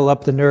travel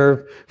up the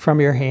nerve from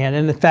your hand.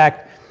 And in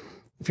fact,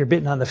 if you're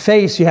bitten on the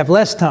face, you have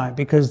less time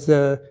because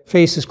the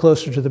face is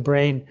closer to the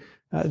brain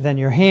than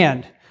your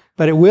hand.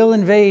 But it will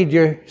invade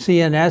your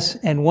CNS,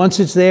 and once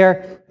it's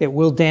there, it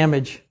will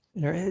damage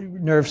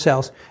nerve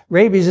cells.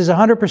 Rabies is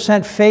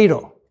 100%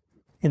 fatal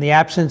in the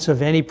absence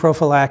of any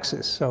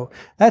prophylaxis. So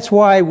that's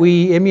why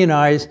we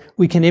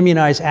can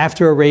immunize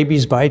after a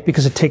rabies bite,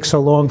 because it takes so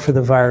long for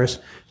the virus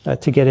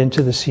to get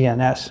into the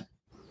CNS.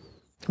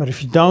 But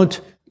if you don't,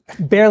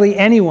 barely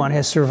anyone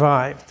has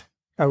survived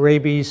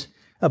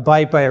a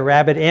bite by a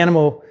rabid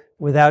animal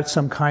without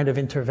some kind of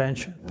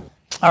intervention.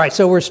 All right,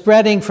 so we're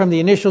spreading from the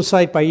initial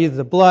site by either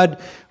the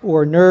blood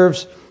or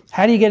nerves.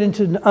 How do you get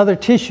into other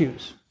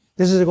tissues?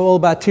 This is all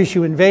about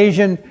tissue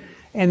invasion,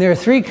 and there are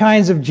three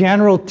kinds of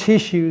general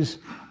tissues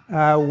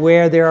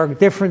where there are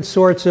different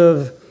sorts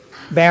of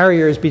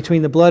barriers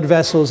between the blood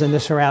vessels and the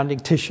surrounding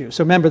tissue.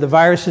 So remember, the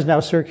virus is now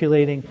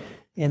circulating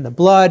in the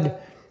blood,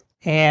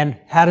 and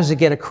how does it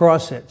get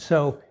across it?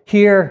 So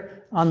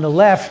here on the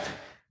left,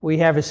 we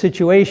have a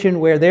situation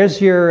where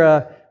there's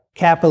your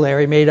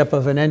capillary made up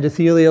of an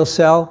endothelial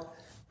cell.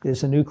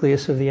 There's the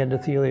nucleus of the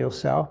endothelial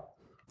cell.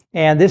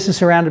 And this is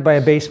surrounded by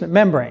a basement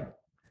membrane.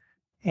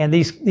 And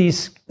these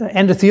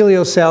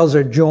endothelial cells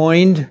are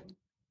joined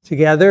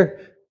together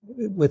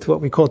with what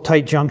we call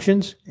tight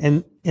junctions.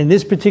 And in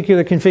this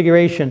particular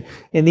configuration,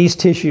 in these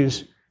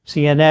tissues,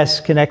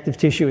 CNS, connective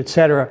tissue,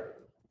 etc.,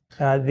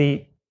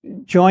 the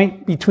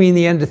joint between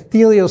the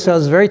endothelial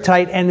cells is very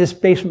tight, and this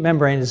basement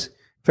membrane is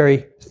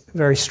very,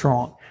 very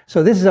strong.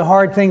 So this is a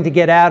hard thing to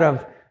get out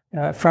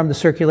of from the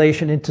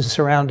circulation into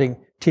surrounding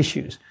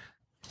tissues.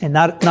 And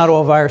not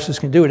all viruses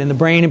can do it. In the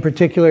brain in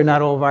particular,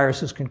 not all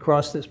viruses can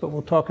cross this, but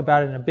we'll talk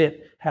about it in a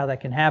bit, how that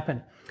can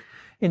happen.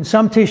 In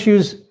some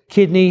tissues,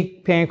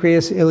 kidney,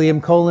 pancreas,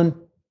 ileum, colon,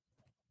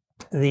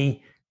 the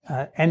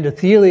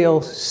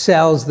endothelial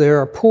cells, there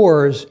are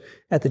pores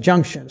at the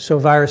junction, so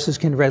viruses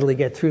can readily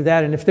get through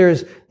that. And if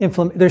there's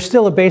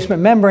still a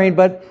basement membrane,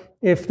 but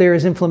if there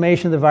is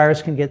inflammation, the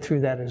virus can get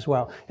through that as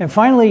well. And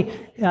finally,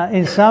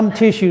 in some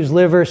tissues,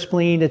 liver,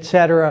 spleen,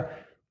 etc.,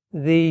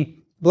 the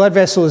blood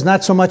vessel is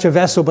not so much a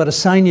vessel, but a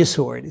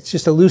sinusoid. It's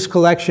just a loose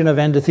collection of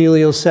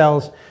endothelial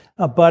cells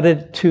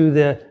abutted to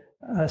the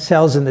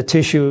cells in the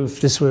tissue.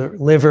 If this were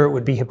liver, it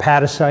would be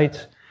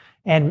hepatocytes,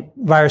 and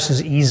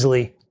viruses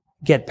easily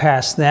get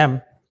past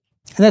them.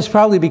 And that's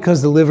probably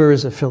because the liver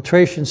is a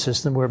filtration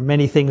system where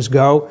many things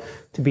go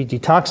to be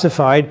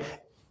detoxified.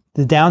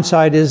 The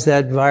downside is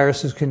that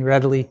viruses can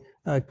readily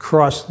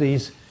cross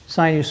these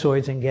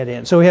sinusoids and get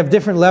in. So we have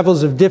different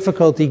levels of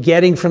difficulty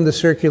getting from the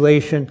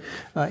circulation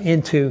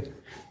into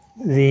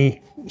the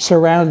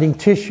surrounding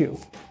tissue.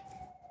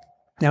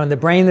 Now in the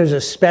brain there's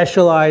a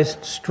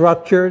specialized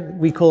structure.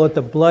 We call it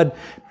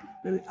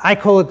I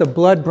call it the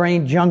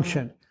blood-brain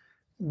junction.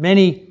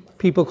 Many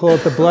people call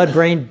it the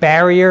blood-brain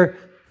barrier,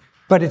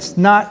 but it's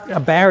not a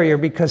barrier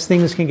because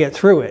things can get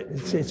through it.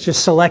 It's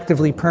just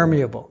selectively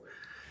permeable.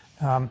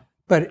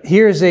 But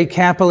here's a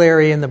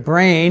capillary in the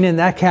brain, and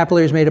that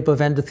capillary is made up of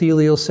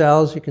endothelial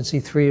cells. You can see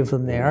 3 of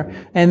them there.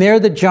 And they're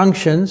the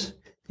junctions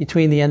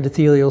between the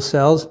endothelial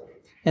cells,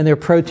 and they're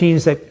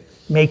proteins that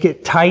make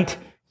it tight.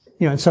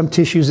 You know, in some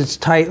tissues it's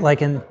tight,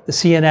 like in the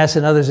CNS,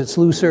 and others it's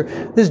looser.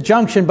 This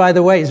junction, by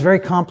the way, is very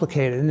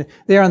complicated. And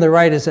there on the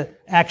right is an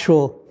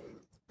actual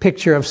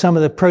picture of some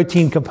of the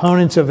protein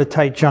components of a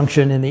tight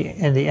junction in the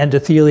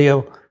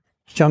endothelial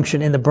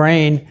junction in the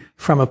brain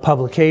from a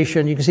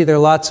publication. You can see there are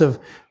lots of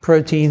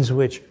proteins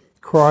which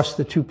cross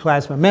the 2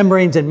 plasma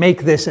membranes and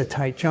make this a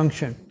tight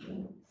junction.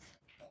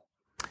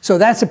 So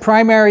that's a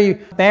primary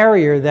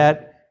barrier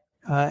that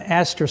the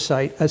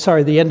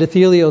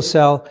endothelial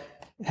cell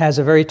has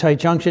a very tight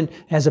junction,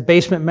 has a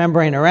basement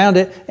membrane around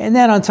it, and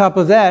then on top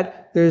of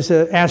that, there's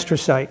an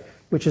astrocyte,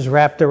 which is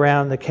wrapped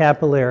around the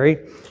capillary,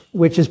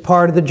 which is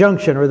part of the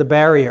junction or the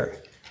barrier.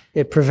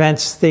 It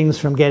prevents things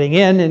from getting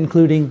in,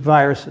 including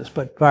viruses,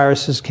 but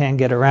viruses can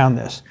get around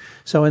this.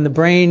 So in the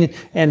brain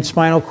and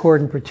spinal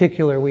cord in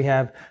particular, we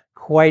have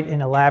quite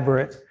an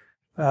elaborate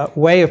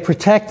way of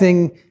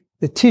protecting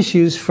the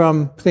tissues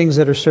from things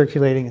that are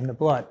circulating in the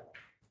blood.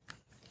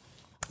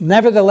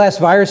 Nevertheless,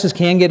 viruses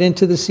can get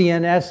into the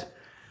CNS.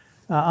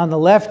 On the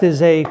left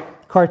is a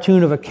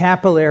cartoon of a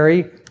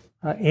capillary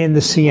in the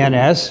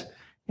CNS.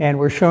 And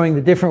we're showing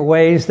the different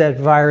ways that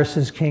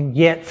viruses can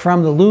get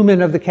from the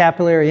lumen of the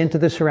capillary into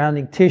the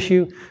surrounding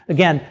tissue.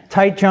 Again,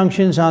 tight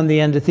junctions on the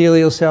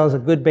endothelial cells, a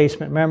good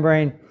basement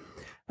membrane.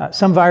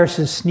 Some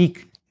viruses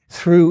sneak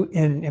through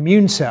in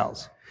immune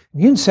cells.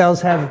 Immune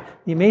cells have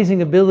the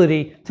amazing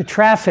ability to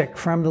traffic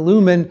from the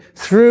lumen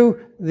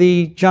through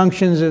the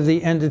junctions of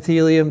the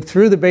endothelium,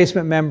 through the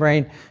basement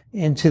membrane,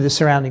 into the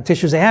surrounding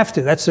tissues. They have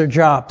to. That's their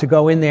job, to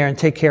go in there and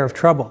take care of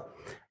trouble.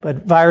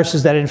 But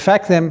viruses that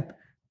infect them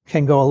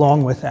can go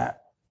along with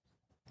that.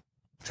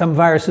 Some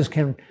viruses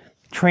can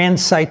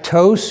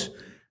transcytose.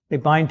 They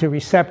bind to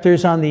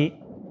receptors on the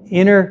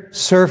inner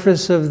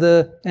surface of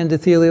the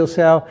endothelial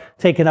cell,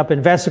 taken up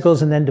in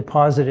vesicles and then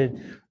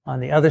deposited on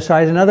the other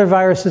side. And other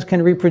viruses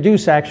can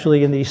reproduce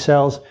actually in these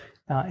cells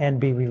and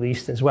be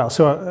released as well.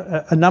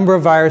 So a number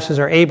of viruses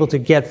are able to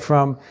get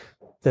from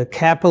the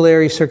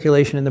capillary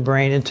circulation in the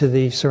brain into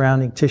the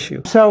surrounding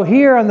tissue. So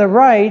here on the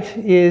right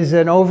is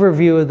an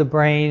overview of the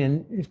brain,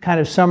 and it kind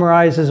of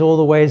summarizes all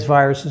the ways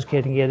viruses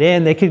can get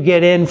in. They could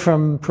get in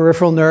from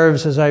peripheral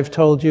nerves, as I've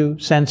told you,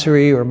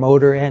 sensory or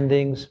motor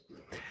endings.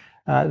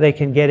 They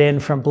can get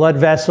in from blood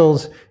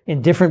vessels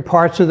in different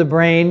parts of the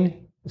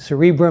brain, the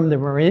cerebrum, the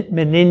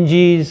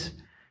meninges,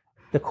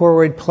 the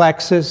choroid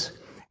plexus.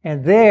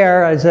 And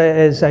there,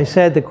 as I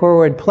said, the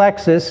choroid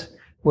plexus,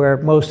 where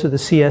most of the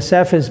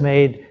CSF is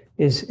made,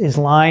 is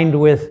lined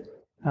with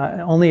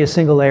only a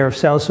single layer of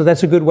cells. So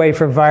that's a good way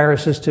for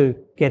viruses to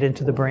get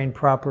into the brain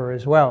proper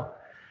as well.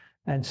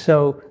 And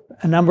so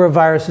a number of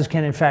viruses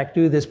can in fact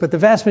do this, but the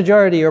vast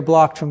majority are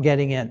blocked from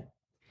getting in.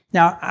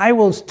 Now, I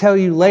will tell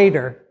you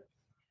later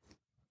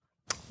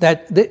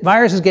that the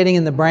viruses getting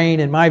in the brain,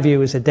 in my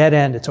view, is a dead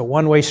end. It's a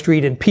one-way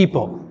street in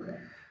people,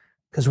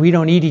 because we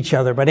don't eat each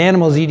other, but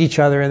animals eat each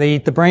other, and they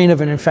eat the brain of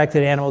an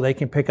infected animal, they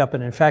can pick up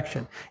an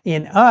infection.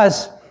 In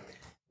us,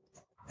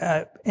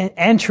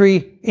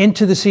 entry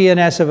into the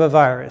CNS of a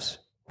virus,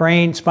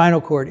 brain,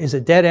 spinal cord, is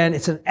a dead end.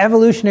 It's an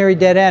evolutionary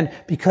dead end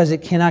because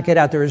it cannot get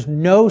out. There is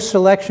no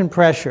selection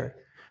pressure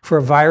for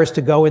a virus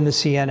to go in the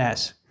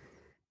CNS,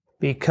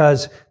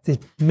 because the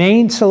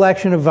main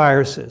selection of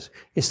viruses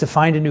is to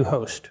find a new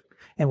host.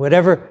 And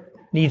whatever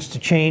needs to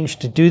change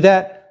to do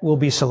that will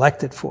be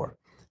selected for.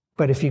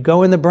 But if you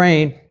go in the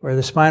brain or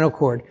the spinal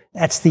cord,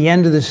 that's the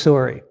end of the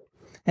story.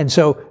 And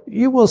so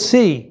you will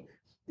see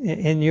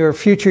in your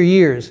future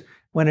years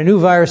when a new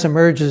virus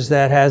emerges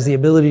that has the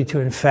ability to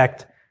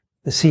infect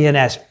the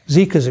CNS.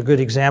 Zika is a good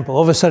example.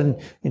 All of a sudden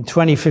in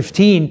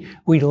 2015,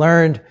 we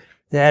learned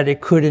that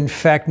it could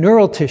infect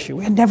neural tissue.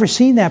 We had never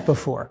seen that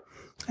before.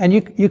 And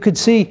you could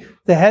see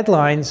the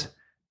headlines,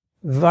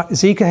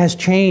 Zika has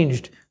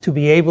changed to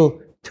be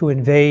able to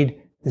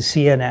invade the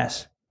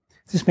CNS.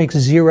 This makes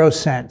zero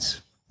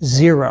sense.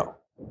 Zero.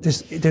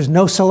 There's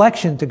no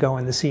selection to go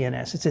in the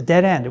CNS. It's a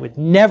dead end. It would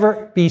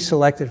never be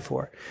selected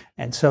for.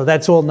 And so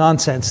that's all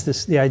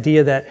nonsense, the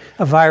idea that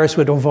a virus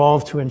would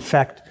evolve to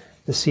infect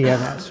the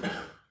CNS.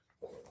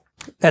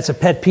 That's a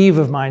pet peeve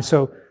of mine,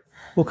 so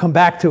we'll come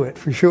back to it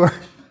for sure.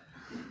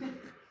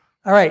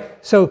 All right,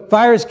 so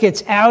virus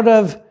gets out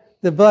of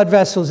the blood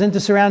vessels into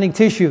surrounding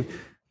tissue,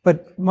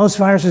 but most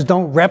viruses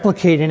don't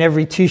replicate in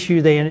every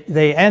tissue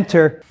they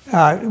enter.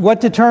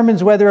 What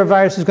determines whether a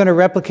virus is going to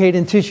replicate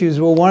in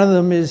tissues? Well, one of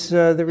them is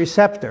the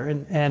receptor,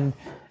 and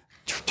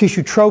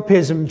tissue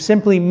tropism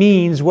simply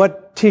means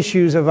what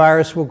tissues a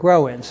virus will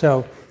grow in.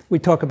 So we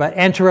talk about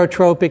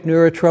enterotropic,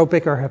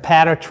 neurotropic, or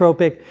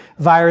hepatotropic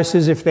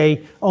viruses if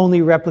they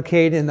only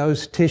replicate in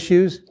those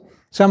tissues.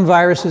 Some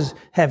viruses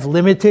have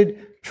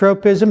limited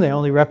tropism, they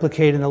only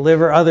replicate in the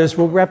liver. Others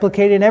will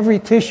replicate in every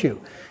tissue.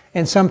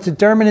 And some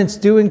determinants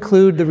do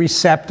include the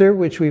receptor,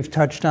 which we've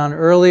touched on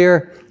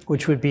earlier,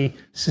 which would be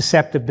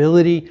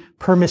susceptibility,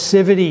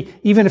 permissivity.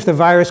 Even if the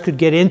virus could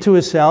get into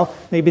a cell,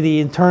 maybe the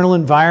internal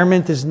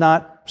environment is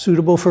not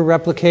suitable for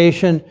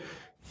replication.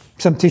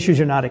 Some tissues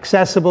are not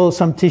accessible.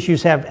 Some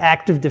tissues have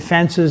active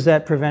defenses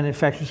that prevent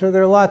infection. So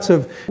there are lots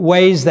of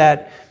ways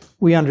that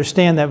we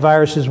understand that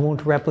viruses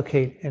won't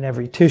replicate in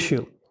every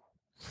tissue.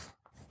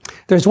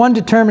 There's one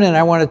determinant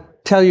I want to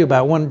tell you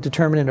about, one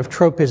determinant of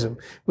tropism,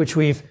 which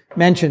we've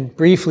mentioned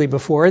briefly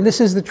before, and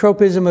this is the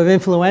tropism of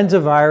influenza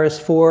virus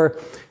for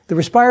the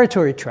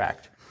respiratory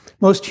tract.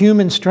 Most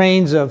human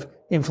strains of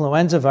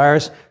influenza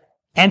virus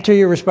enter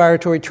your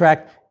respiratory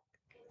tract,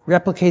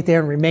 replicate there,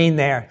 and remain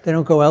there. They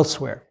don't go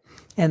elsewhere.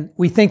 And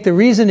we think the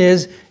reason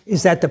is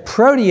that the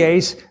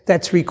protease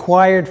that's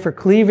required for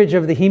cleavage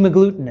of the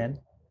hemagglutinin,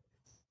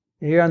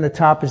 here on the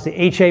top is the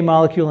HA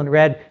molecule in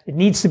red. It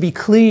needs to be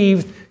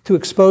cleaved to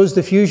expose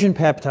the fusion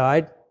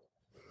peptide.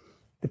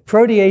 The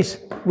protease,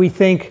 we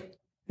think,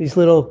 these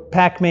little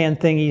Pac-Man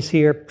thingies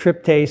here,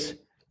 tryptase,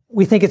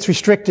 we think it's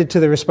restricted to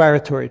the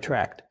respiratory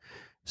tract.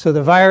 So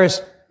the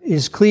virus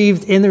is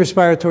cleaved in the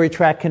respiratory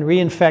tract, can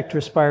reinfect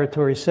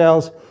respiratory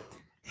cells.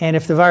 And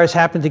if the virus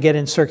happened to get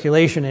in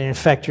circulation and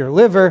infect your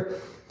liver,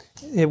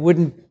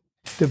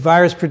 the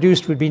virus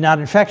produced would be not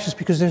infectious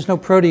because there's no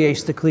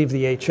protease to cleave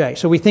the HA.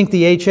 So we think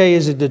the HA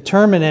is a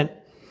determinant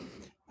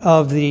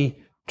of the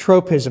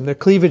tropism, the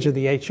cleavage of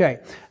the HA.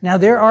 Now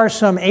there are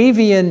some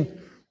avian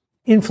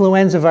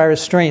influenza virus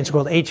strains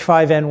called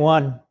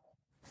H5N1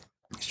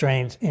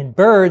 strains in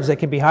birds that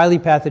can be highly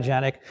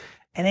pathogenic,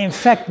 and they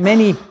infect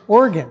many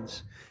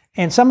organs.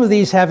 And some of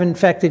these have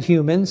infected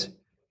humans,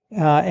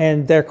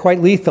 and they're quite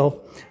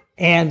lethal.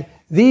 And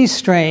these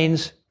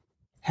strains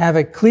have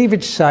a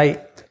cleavage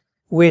site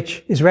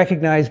which is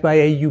recognized by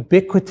a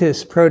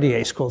ubiquitous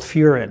protease called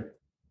furin.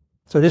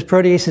 So this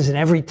protease is in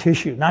every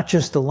tissue, not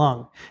just the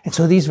lung. And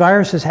so these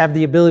viruses have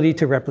the ability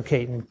to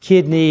replicate in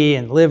kidney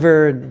and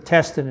liver and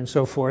intestine and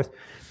so forth,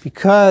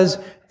 because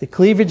the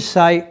cleavage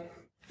site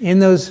in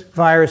those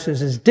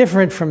viruses is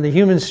different from the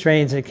human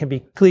strains, and it can be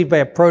cleaved by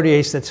a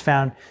protease that's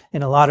found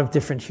in a lot of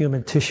different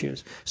human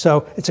tissues.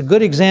 So it's a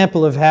good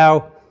example of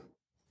how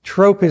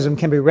tropism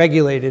can be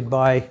regulated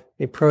by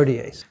a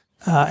protease.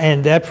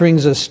 And that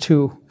brings us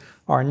to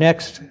our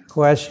next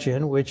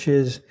question, which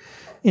is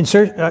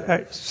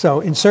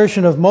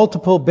insertion of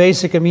multiple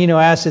basic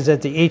amino acids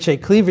at the HA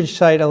cleavage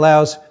site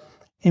allows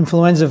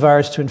influenza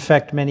virus to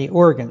infect many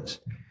organs.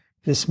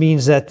 This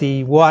means that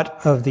the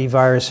what of the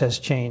virus has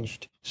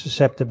changed.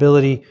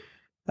 Susceptibility,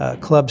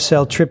 club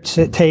cell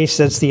tryptase,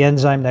 that's the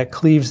enzyme that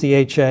cleaves the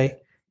HA.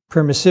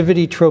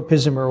 Permissivity,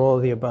 tropism, or all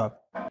of the above.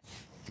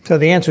 So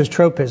the answer is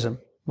tropism,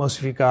 most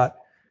of you got.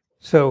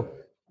 So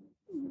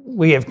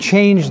we have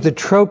changed the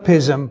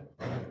tropism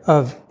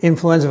of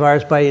influenza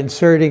virus by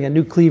inserting a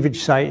new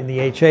cleavage site in the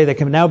HA that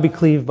can now be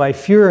cleaved by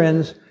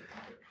furins,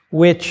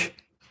 which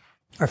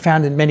are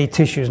found in many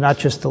tissues, not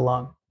just the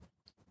lung.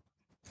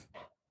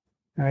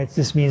 All right,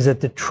 this means that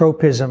the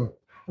tropism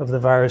of the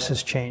virus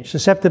has changed.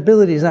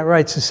 Susceptibility is not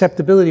right.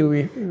 Susceptibility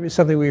is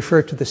something we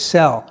refer to the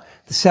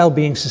cell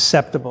being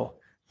susceptible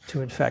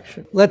to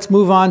infection. Let's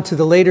move on to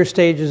the later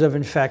stages of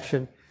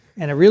infection.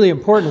 And a really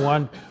important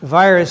one, the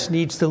virus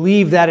needs to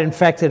leave that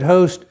infected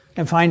host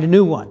and find a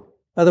new one.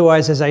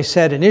 Otherwise, as I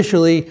said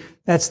initially,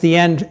 that's the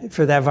end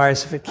for that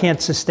virus if it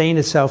can't sustain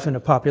itself in a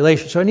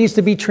population. So it needs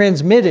to be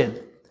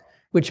transmitted,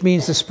 which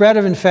means the spread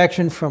of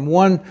infection from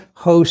one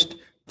host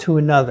to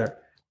another.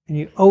 And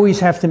you always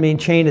have to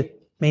maintain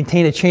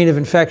a chain of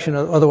infection,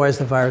 otherwise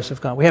the virus is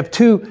gone. We have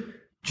two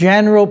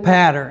general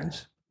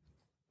patterns.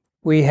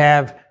 We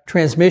have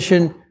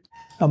transmission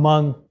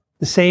among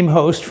the same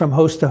host from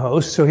host to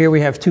host. So here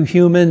we have two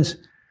humans,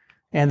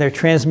 and they're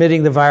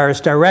transmitting the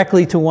virus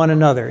directly to one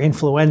another.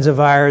 Influenza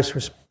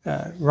virus,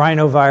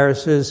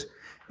 rhinoviruses,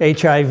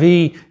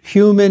 HIV,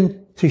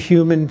 human to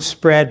human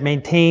spread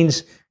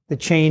maintains the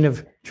chain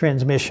of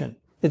transmission.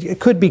 It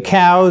could be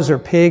cows or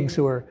pigs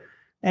or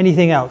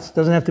anything else. It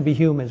doesn't have to be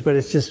humans, but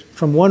it's just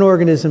from one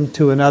organism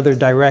to another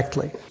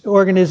directly.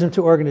 Organism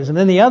to organism.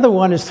 Then the other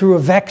one is through a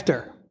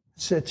vector.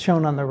 It's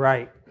shown on the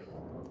right.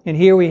 And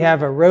here we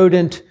have a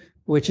rodent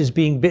which is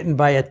being bitten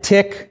by a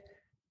tick,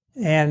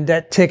 and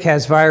that tick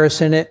has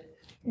virus in it,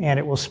 and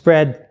it will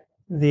spread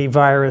the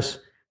virus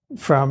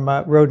from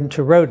rodent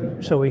to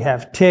rodent. So we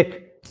have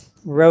tick,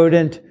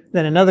 rodent,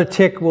 then another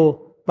tick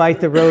will bite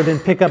the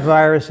rodent, pick up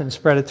virus, and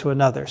spread it to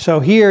another. So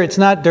here it's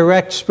not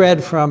direct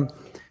spread from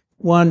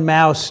one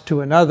mouse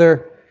to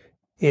another.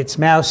 It's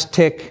mouse,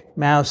 tick,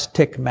 mouse,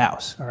 tick,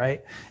 mouse, all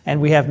right?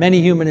 And we have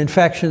many human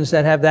infections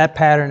that have that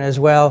pattern as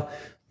well.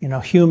 You know,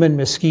 human,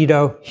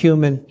 mosquito,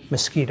 human,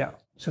 mosquito.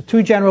 So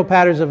two general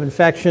patterns of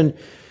infection,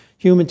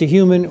 human to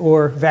human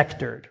or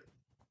vectored.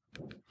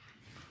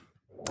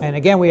 And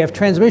again, we have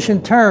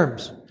transmission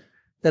terms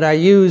that I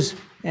use,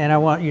 and I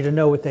want you to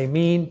know what they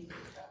mean.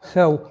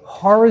 So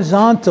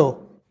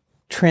horizontal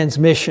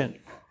transmission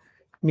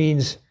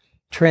means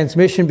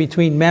transmission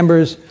between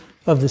members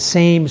of the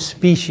same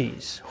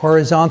species,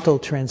 horizontal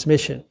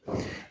transmission.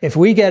 If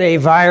we get a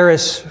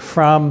virus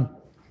from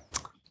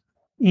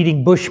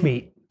eating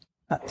bushmeat,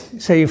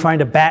 say you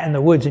find a bat in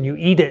the woods and you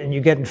eat it and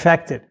you get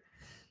infected,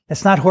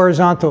 that's not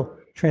horizontal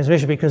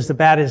transmission because the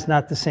bat is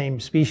not the same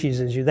species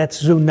as you.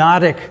 That's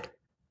zoonotic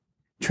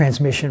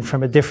transmission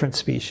from a different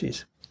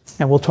species.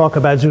 And we'll talk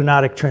about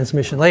zoonotic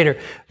transmission later.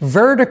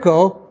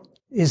 Vertical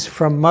is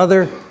from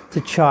mother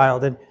to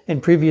child. And in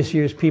previous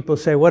years, people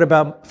say, what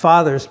about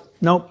fathers?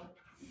 Nope.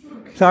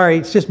 Sorry,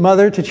 it's just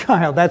mother to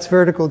child. That's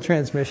vertical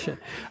transmission.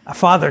 A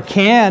father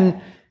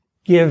can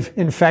give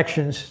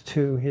infections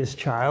to his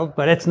child,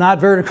 but it's not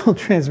vertical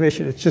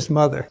transmission. It's just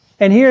mother.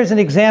 And here's an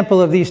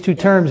example of these two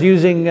terms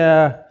using,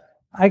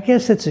 I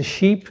guess it's a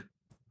sheep.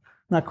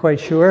 Not quite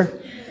sure.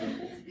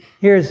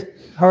 Here's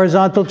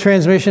horizontal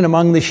transmission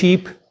among the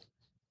sheep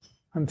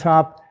on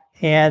top,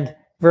 and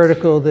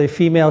vertical, the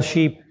female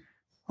sheep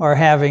are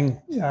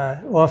having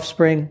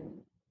offspring,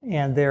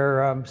 and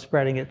they're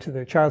spreading it to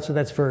their child, so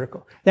that's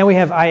vertical. Then we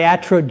have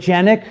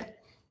iatrogenic.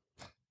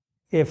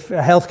 If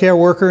a healthcare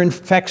worker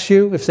infects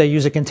you, if they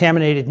use a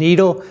contaminated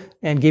needle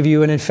and give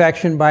you an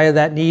infection by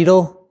that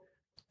needle,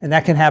 and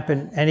that can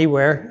happen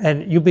anywhere,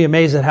 and you'll be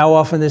amazed at how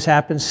often this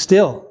happens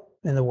still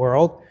in the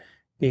world,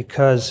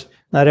 because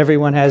not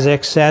everyone has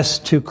access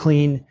to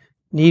clean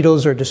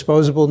needles or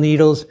disposable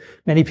needles.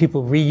 Many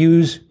people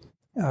reuse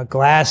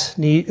glass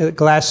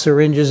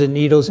syringes and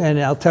needles,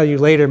 and I'll tell you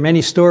later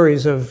many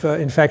stories of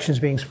infections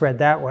being spread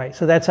that way.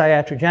 So that's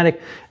iatrogenic.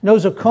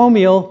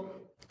 Nosocomial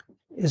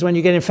is when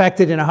you get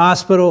infected in a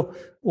hospital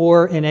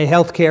or in a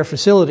healthcare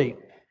facility.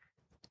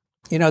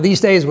 You know, these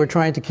days we're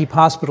trying to keep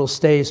hospital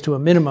stays to a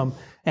minimum,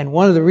 and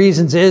one of the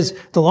reasons is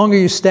the longer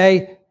you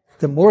stay,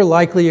 the more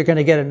likely you're going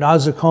to get a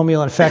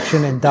nosocomial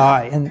infection and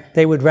die, and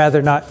they would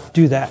rather not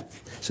do that.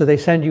 So they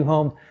send you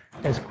home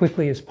as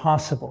quickly as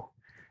possible.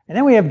 And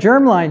then we have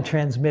germline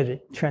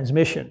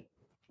transmission,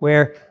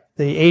 where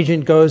the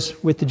agent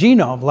goes with the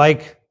genome,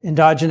 like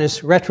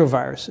endogenous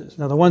retroviruses.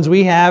 Now, the ones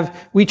we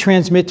have, we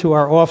transmit to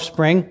our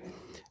offspring.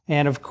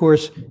 And of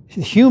course,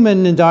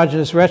 human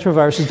endogenous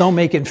retroviruses don't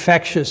make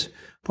infectious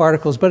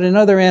particles, but in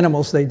other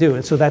animals they do.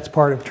 And so that's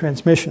part of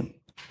transmission.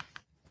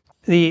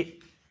 The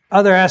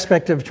other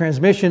aspect of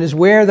transmission is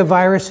where the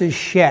virus is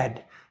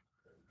shed.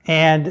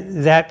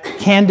 And that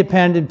can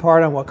depend in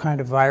part on what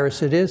kind of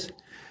virus it is.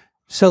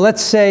 So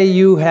let's say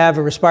you have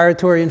a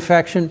respiratory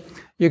infection.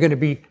 You're going to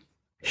be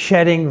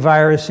shedding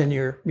virus in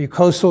your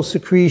mucosal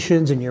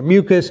secretions, in your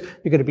mucus.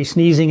 You're going to be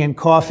sneezing and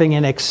coughing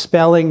and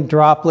expelling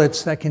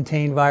droplets that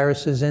contain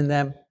viruses in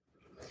them.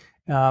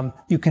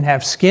 You can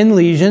have skin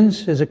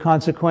lesions as a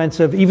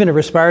consequence of even a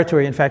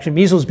respiratory infection.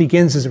 Measles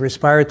begins as a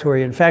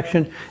respiratory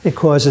infection. It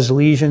causes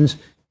lesions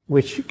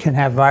which can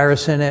have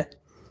virus in it.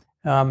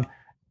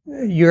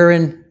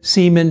 Urine,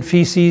 semen,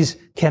 feces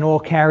can all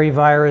carry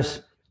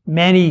virus.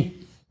 Many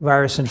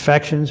virus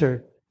infections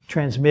are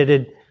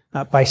transmitted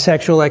by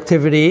sexual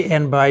activity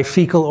and by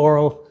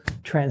fecal-oral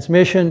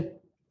transmission.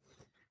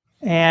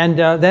 And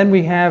then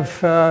we have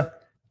the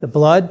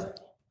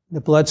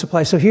blood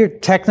supply. So here,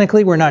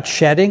 technically, we're not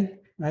shedding,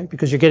 right?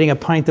 Because you're getting a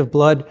pint of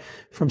blood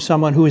from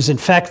someone who is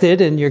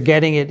infected, and you're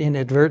getting it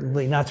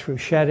inadvertently, not through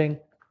shedding.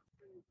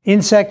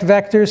 Insect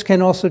vectors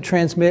can also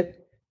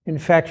transmit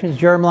infections,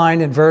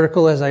 germline and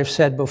vertical, as I've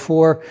said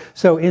before.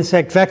 So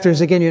insect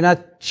vectors, again, you're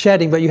not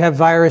shedding, but you have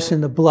virus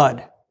in the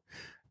blood.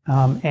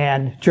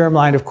 And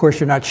germline, of course,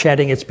 you're not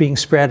shedding. It's being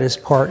spread as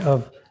part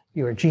of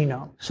your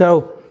genome.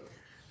 So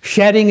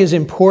shedding is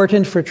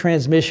important for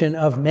transmission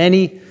of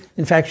many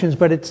infections,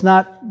 but it's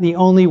not the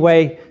only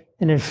way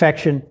an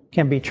infection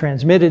can be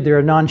transmitted. There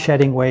are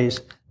non-shedding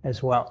ways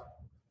as well.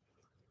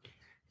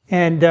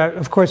 And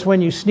of course,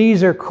 when you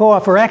sneeze or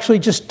cough, or actually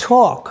just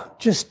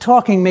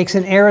talking makes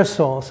an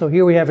aerosol. So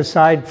here we have a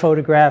side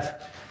photograph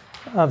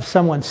of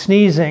someone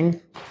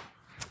sneezing.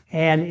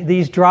 And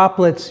these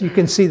droplets, you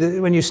can see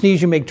that when you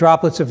sneeze, you make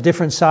droplets of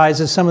different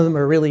sizes. Some of them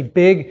are really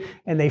big,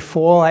 and they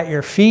fall at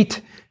your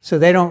feet, so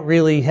they don't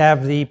really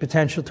have the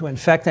potential to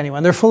infect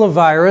anyone. They're full of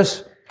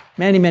virus,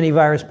 many, many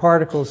virus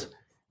particles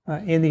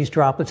in these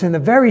droplets. And the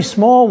very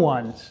small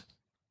ones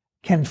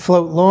can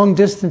float long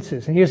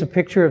distances. And here's a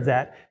picture of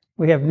that.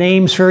 We have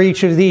names for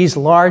each of these: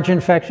 large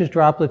infectious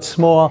droplets,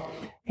 small,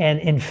 and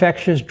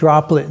infectious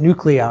droplet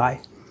nuclei.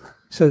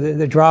 So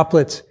the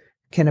droplets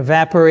can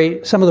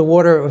evaporate. Some of the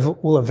water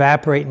will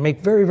evaporate and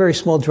make very, very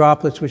small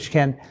droplets, which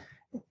can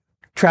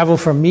travel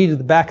from me to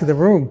the back of the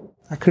room.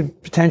 I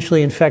could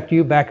potentially infect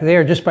you back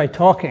there just by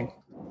talking.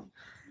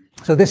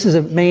 So this is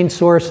a main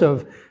source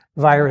of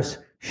virus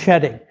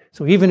shedding.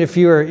 So even if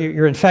you're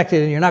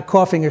infected and you're not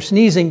coughing or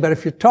sneezing, but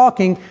if you're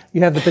talking,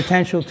 you have the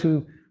potential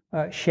to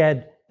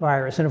shed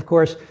virus. And of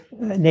course,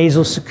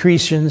 nasal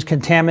secretions,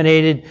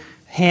 contaminated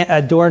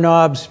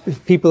doorknobs,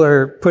 if people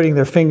are putting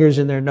their fingers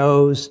in their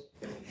nose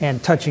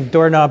and touching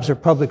doorknobs or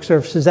public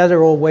surfaces, that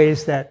are all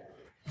ways that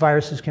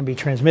viruses can be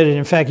transmitted.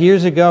 In fact,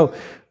 years ago,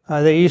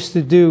 they used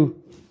to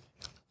do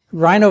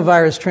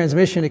rhinovirus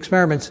transmission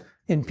experiments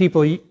in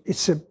people.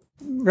 It's a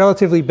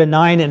relatively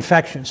benign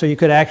infection, so you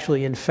could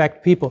actually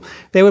infect people.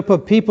 They would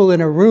put people in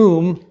a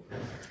room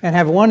and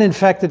have one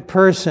infected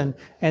person,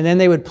 and then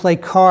they would play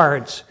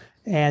cards.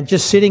 And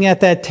just sitting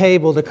at that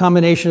table, the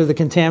combination of the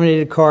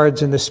contaminated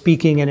cards and the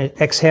speaking and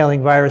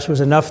exhaling virus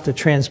was enough to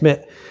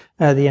transmit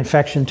the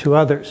infection to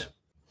others.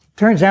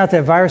 Turns out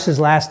that viruses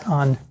last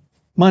on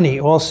money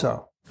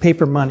also,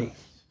 paper money.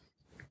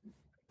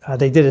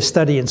 They did a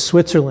study in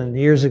Switzerland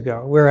years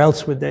ago. Where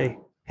else would they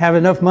have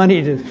enough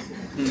money to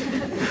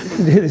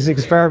do this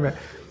experiment?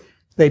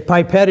 They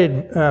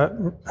pipetted,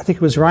 I think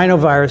it was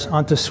rhinovirus,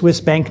 onto Swiss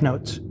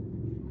banknotes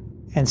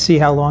and see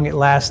how long it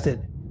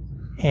lasted.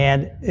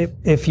 And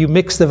if you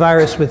mix the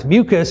virus with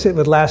mucus, it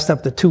would last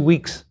up to 2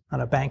 weeks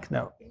on a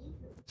banknote.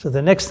 So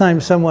the next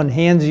time someone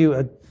hands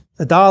you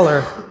a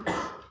dollar,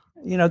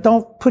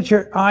 don't put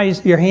your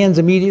hands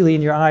immediately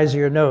in your eyes or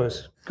your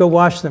nose. Go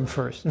wash them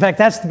first. In fact,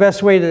 that's the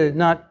best way to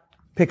not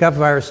pick up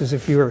viruses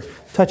if you're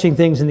touching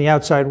things in the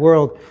outside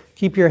world.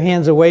 Keep your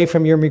hands away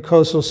from your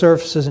mucosal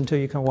surfaces until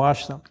you can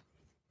wash them.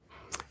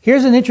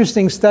 Here's an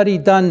interesting study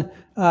done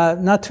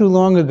not too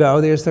long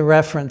ago. There's the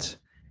reference.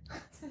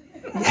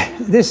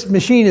 This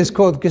machine is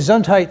called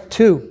Gesundheit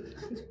 2.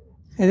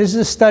 And this is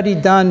a study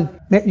done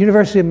at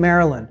University of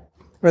Maryland,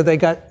 where they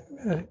got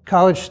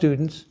college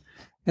students,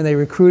 and they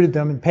recruited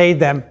them and paid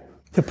them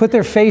to put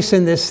their face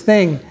in this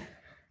thing,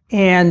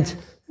 and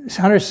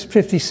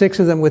 156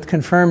 of them with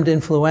confirmed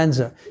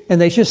influenza. And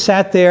they just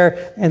sat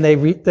there, and they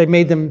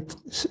made them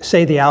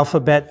say the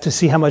alphabet to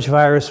see how much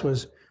virus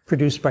was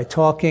produced by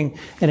talking.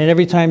 And then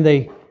every time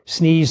they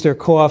sneezed or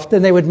coughed,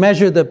 then they would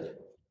measure the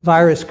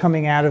virus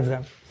coming out of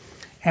them.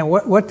 And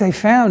what they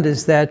found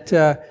is that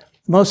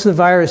most of the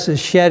virus is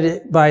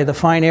shed by the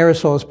fine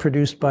aerosols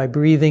produced by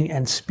breathing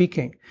and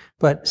speaking.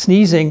 But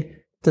sneezing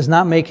does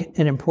not make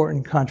an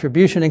important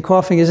contribution, and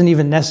coughing isn't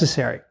even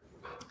necessary.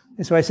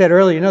 And so I said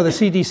earlier, the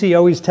CDC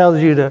always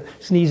tells you to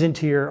sneeze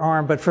into your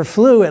arm, but for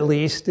flu, at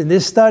least, in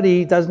this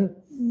study, doesn't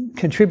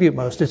contribute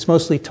most. It's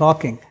mostly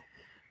talking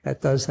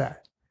that does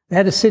that. They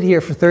had to sit here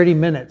for 30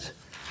 minutes.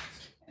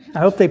 I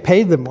hope they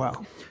paid them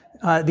well.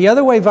 The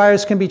other way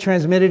virus can be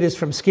transmitted is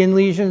from skin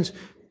lesions.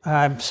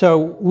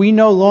 So we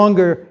no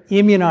longer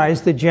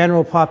immunize the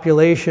general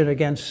population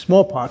against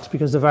smallpox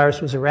because the virus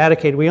was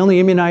eradicated. We only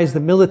immunize the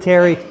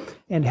military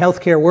and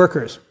healthcare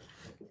workers.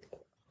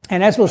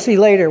 And as we'll see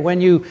later, when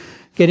you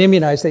get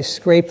immunized, they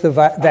scrape the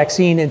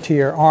vaccine into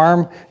your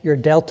arm, your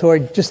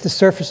deltoid, just the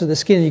surface of the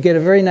skin. You get a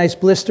very nice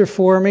blister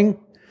forming.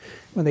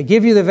 When they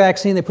give you the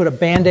vaccine, they put a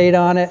Band-Aid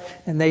on it,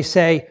 and they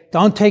say,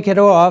 don't take it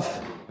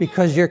off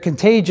because you're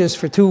contagious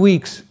for 2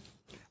 weeks.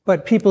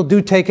 But people do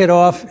take it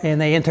off,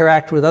 and they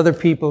interact with other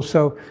people.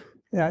 So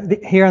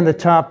here on the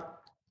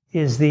top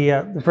is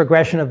the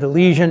progression of the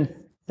lesion.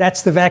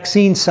 That's the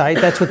vaccine site.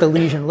 That's what the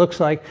lesion looks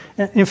like.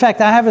 In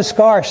fact, I have a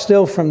scar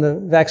still from the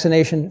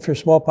vaccination for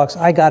smallpox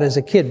I got as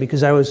a kid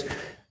because I was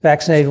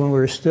vaccinated when we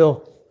were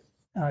still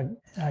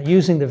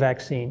using the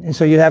vaccine. And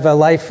so you have a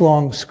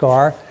lifelong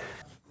scar.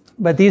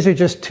 But these are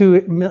just two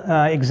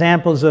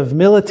examples of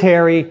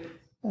military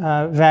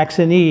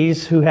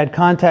vaccinees who had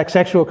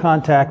sexual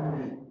contact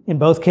in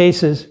both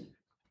cases,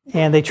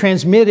 and they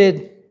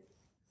transmitted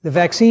the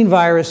vaccine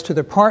virus to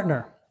their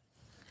partner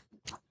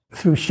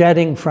through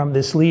shedding from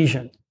this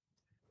lesion.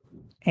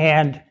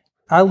 And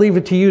I'll leave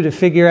it to you to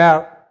figure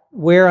out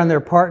where on their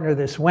partner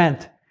this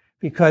went,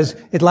 because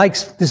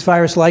this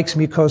virus likes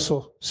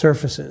mucosal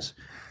surfaces.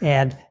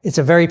 And it's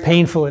a very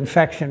painful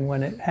infection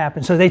when it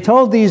happens. So they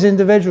told these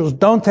individuals,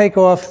 don't take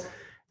off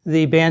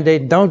the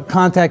Band-Aid, don't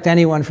contact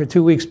anyone for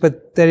 2 weeks,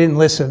 but they didn't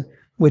listen,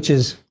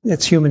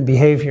 it's human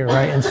behavior,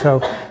 right? And so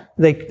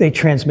they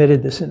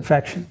transmitted this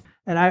infection.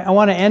 And I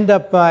want to end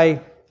up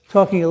by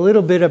talking a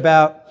little bit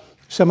about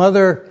some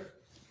other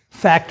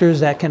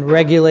factors that can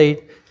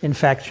regulate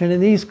infection,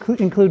 and these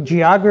include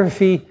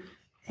geography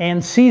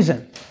and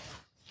season.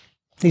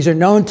 These are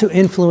known to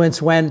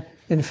influence when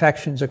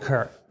infections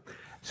occur.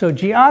 So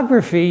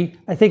geography,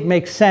 I think,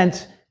 makes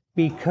sense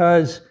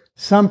because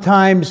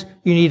sometimes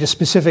you need a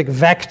specific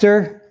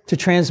vector to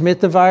transmit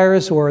the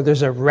virus, or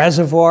there's a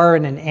reservoir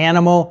in an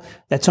animal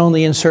that's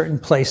only in certain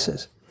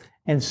places.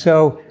 And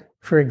so,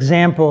 for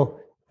example,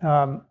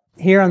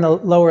 here on the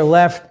lower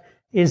left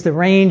is the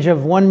range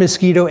of one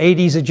mosquito,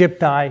 Aedes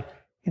aegypti,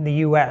 in the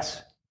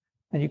US.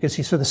 And you can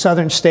see, so the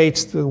southern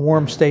states, the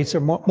warm states, are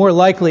more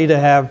likely to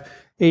have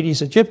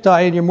Aedes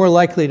aegypti, and you're more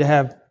likely to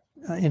have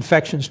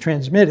infections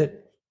transmitted.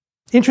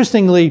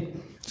 Interestingly,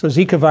 so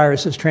Zika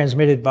virus is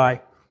transmitted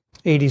by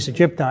Aedes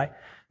aegypti.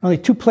 Only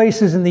 2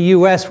 places in the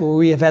US where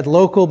we have had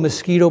local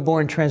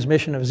mosquito-borne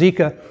transmission of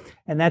Zika,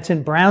 and that's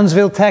in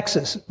Brownsville,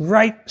 Texas,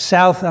 right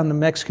south on the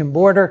Mexican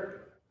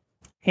border,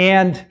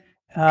 and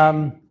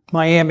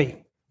Miami.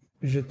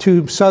 These are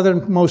 2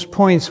 southernmost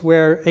points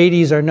where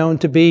Aedes are known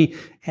to be,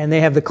 and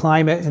they have the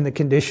climate and the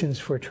conditions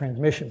for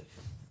transmission.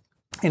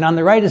 And on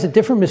the right is a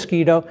different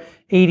mosquito,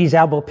 Aedes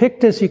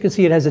albopictus. You can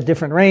see it has a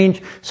different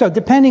range. So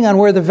depending on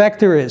where the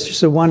vector is,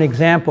 just one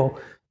example,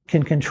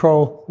 can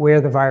control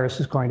where the virus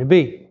is going to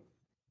be.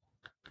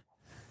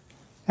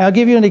 I'll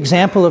give you an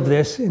example of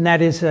this, and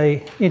that is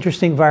an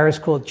interesting virus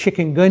called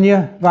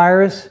chikungunya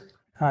virus.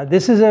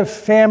 This is a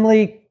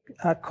family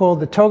called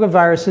the toga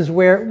viruses,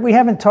 where we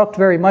haven't talked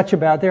very much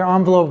about. They're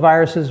envelope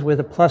viruses with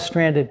a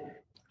plus-stranded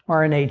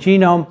RNA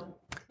genome.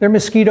 They're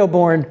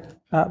mosquito-borne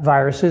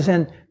viruses,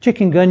 and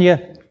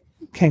chikungunya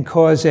can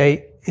cause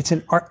it's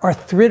an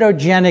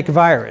arthritogenic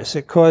virus.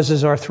 It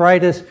causes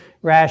arthritis,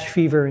 rash,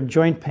 fever, and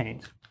joint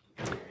pains.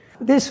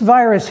 This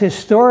virus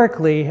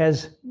historically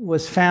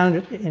was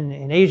found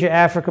in Asia,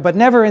 Africa, but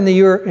never in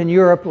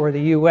Europe or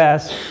the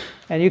US.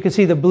 And you can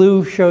see the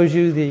blue shows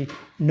you the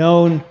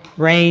known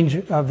range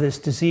of this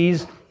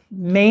disease,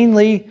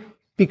 mainly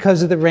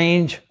because of the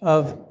range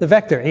of the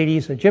vector,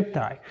 Aedes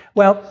aegypti.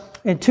 Well,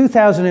 in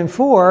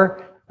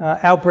 2004,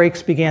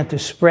 outbreaks began to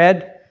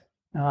spread.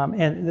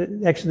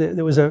 And actually,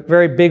 there was a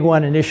very big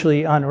one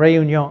initially on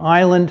Réunion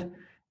Island.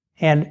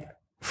 And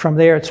from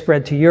there, it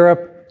spread to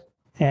Europe.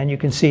 And you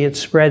can see it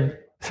spread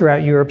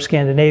throughout Europe,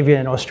 Scandinavia,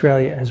 and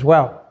Australia as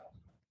well.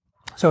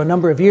 So a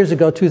number of years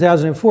ago,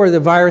 2004, the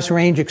virus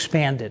range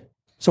expanded.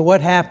 So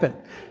what happened?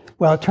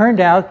 Well, it turned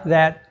out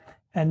that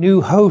a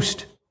new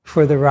host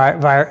for the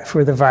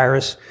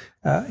virus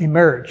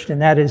emerged,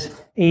 and that is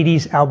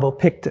Aedes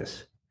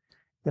albopictus.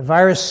 The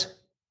virus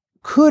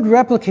could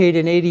replicate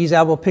in Aedes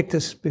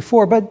albopictus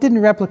before, but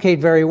didn't replicate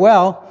very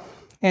well,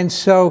 and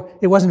so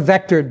it wasn't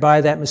vectored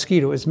by that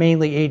mosquito. It was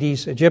mainly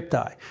Aedes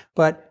aegypti.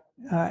 But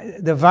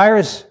the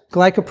virus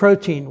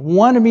glycoprotein,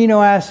 one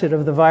amino acid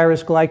of the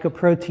virus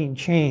glycoprotein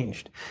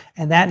changed,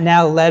 and that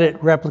now let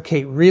it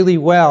replicate really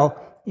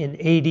well in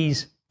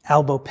Aedes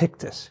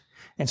albopictus.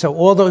 And so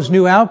all those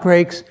new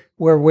outbreaks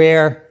were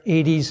where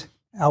Aedes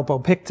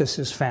albopictus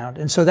is found.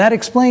 And so that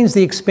explains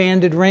the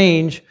expanded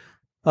range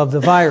of the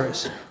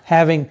virus,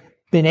 having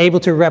been able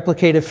to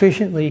replicate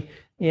efficiently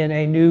in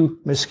a new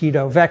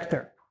mosquito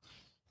vector.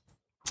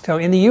 So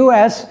in the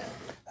US,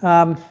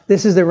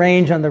 this is the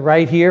range on the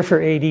right here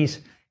for Aedes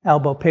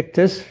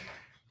albopictus.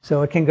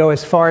 So it can go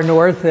as far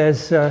north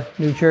as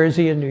New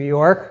Jersey and New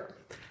York.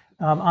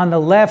 On the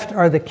left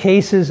are the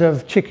cases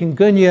of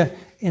chikungunya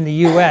in the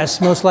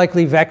US, most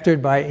likely vectored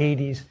by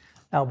Aedes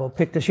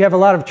albopictus. You have a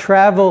lot of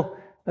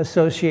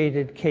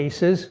travel-associated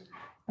cases,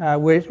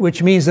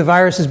 which means the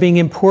virus is being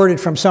imported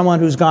from someone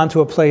who's gone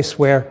to a place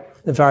where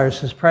the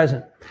virus is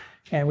present.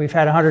 And we've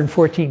had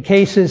 114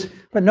 cases,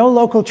 but no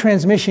local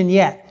transmission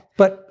yet.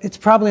 But it's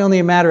probably only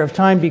a matter of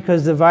time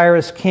because the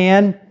virus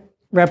can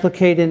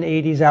replicate in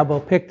Aedes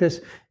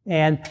albopictus,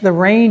 and the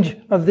range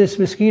of this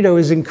mosquito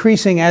is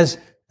increasing as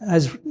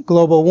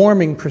global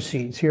warming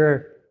proceeds. Here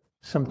are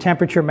some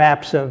temperature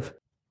maps of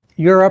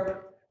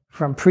Europe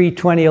from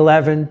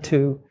pre-2011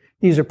 to,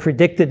 these are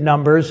predicted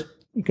numbers.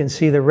 You can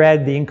see the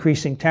red, the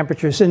increasing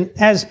temperatures. And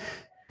as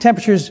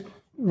temperatures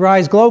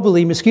rise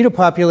globally, mosquito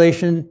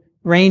population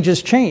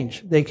ranges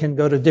change. They can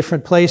go to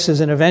different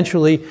places, and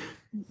eventually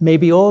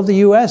maybe all of the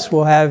US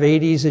will have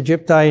Aedes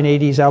aegypti and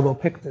Aedes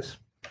albopictus.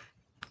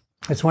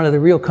 It's one of the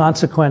real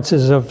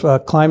consequences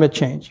of climate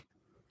change.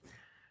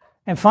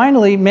 And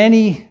finally,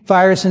 many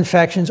virus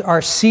infections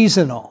are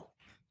seasonal.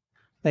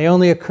 They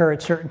only occur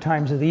at certain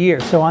times of the year.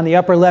 So on the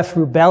upper left,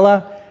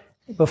 rubella,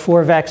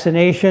 before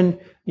vaccination,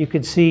 you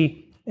could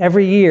see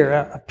every year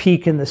a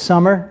peak in the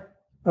summer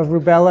of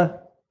rubella.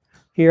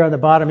 Here on the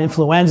bottom,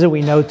 influenza,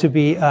 we know to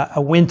be a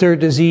winter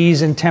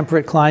disease in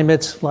temperate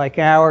climates like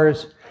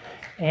ours.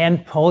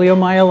 And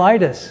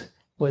poliomyelitis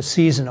was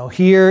seasonal.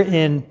 Here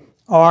in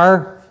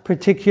our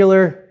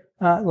particular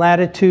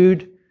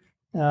latitude.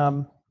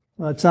 Well,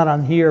 it's not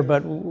on here,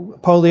 but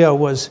polio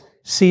was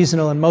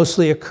seasonal and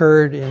mostly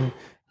occurred in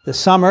the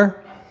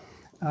summer,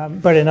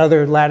 but in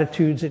other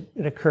latitudes it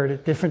occurred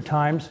at different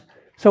times.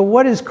 So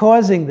what is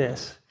causing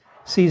this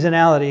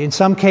seasonality? In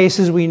some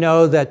cases we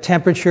know that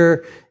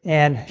temperature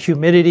and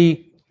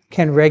humidity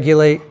can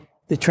regulate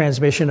the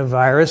transmission of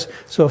virus.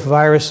 So if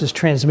virus is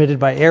transmitted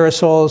by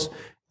aerosols,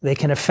 they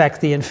can affect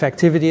the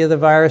infectivity of the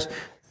virus.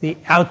 The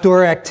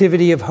outdoor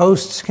activity of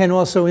hosts can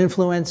also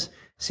influence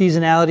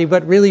seasonality,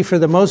 but really for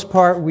the most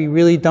part, we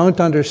really don't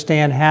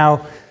understand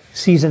how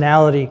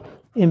seasonality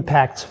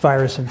impacts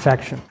virus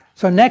infection.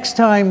 So next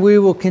time we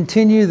will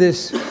continue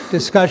this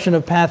discussion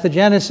of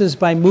pathogenesis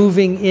by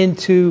moving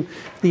into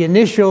the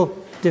initial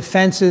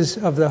defenses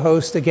of the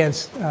host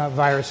against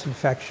virus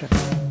infection.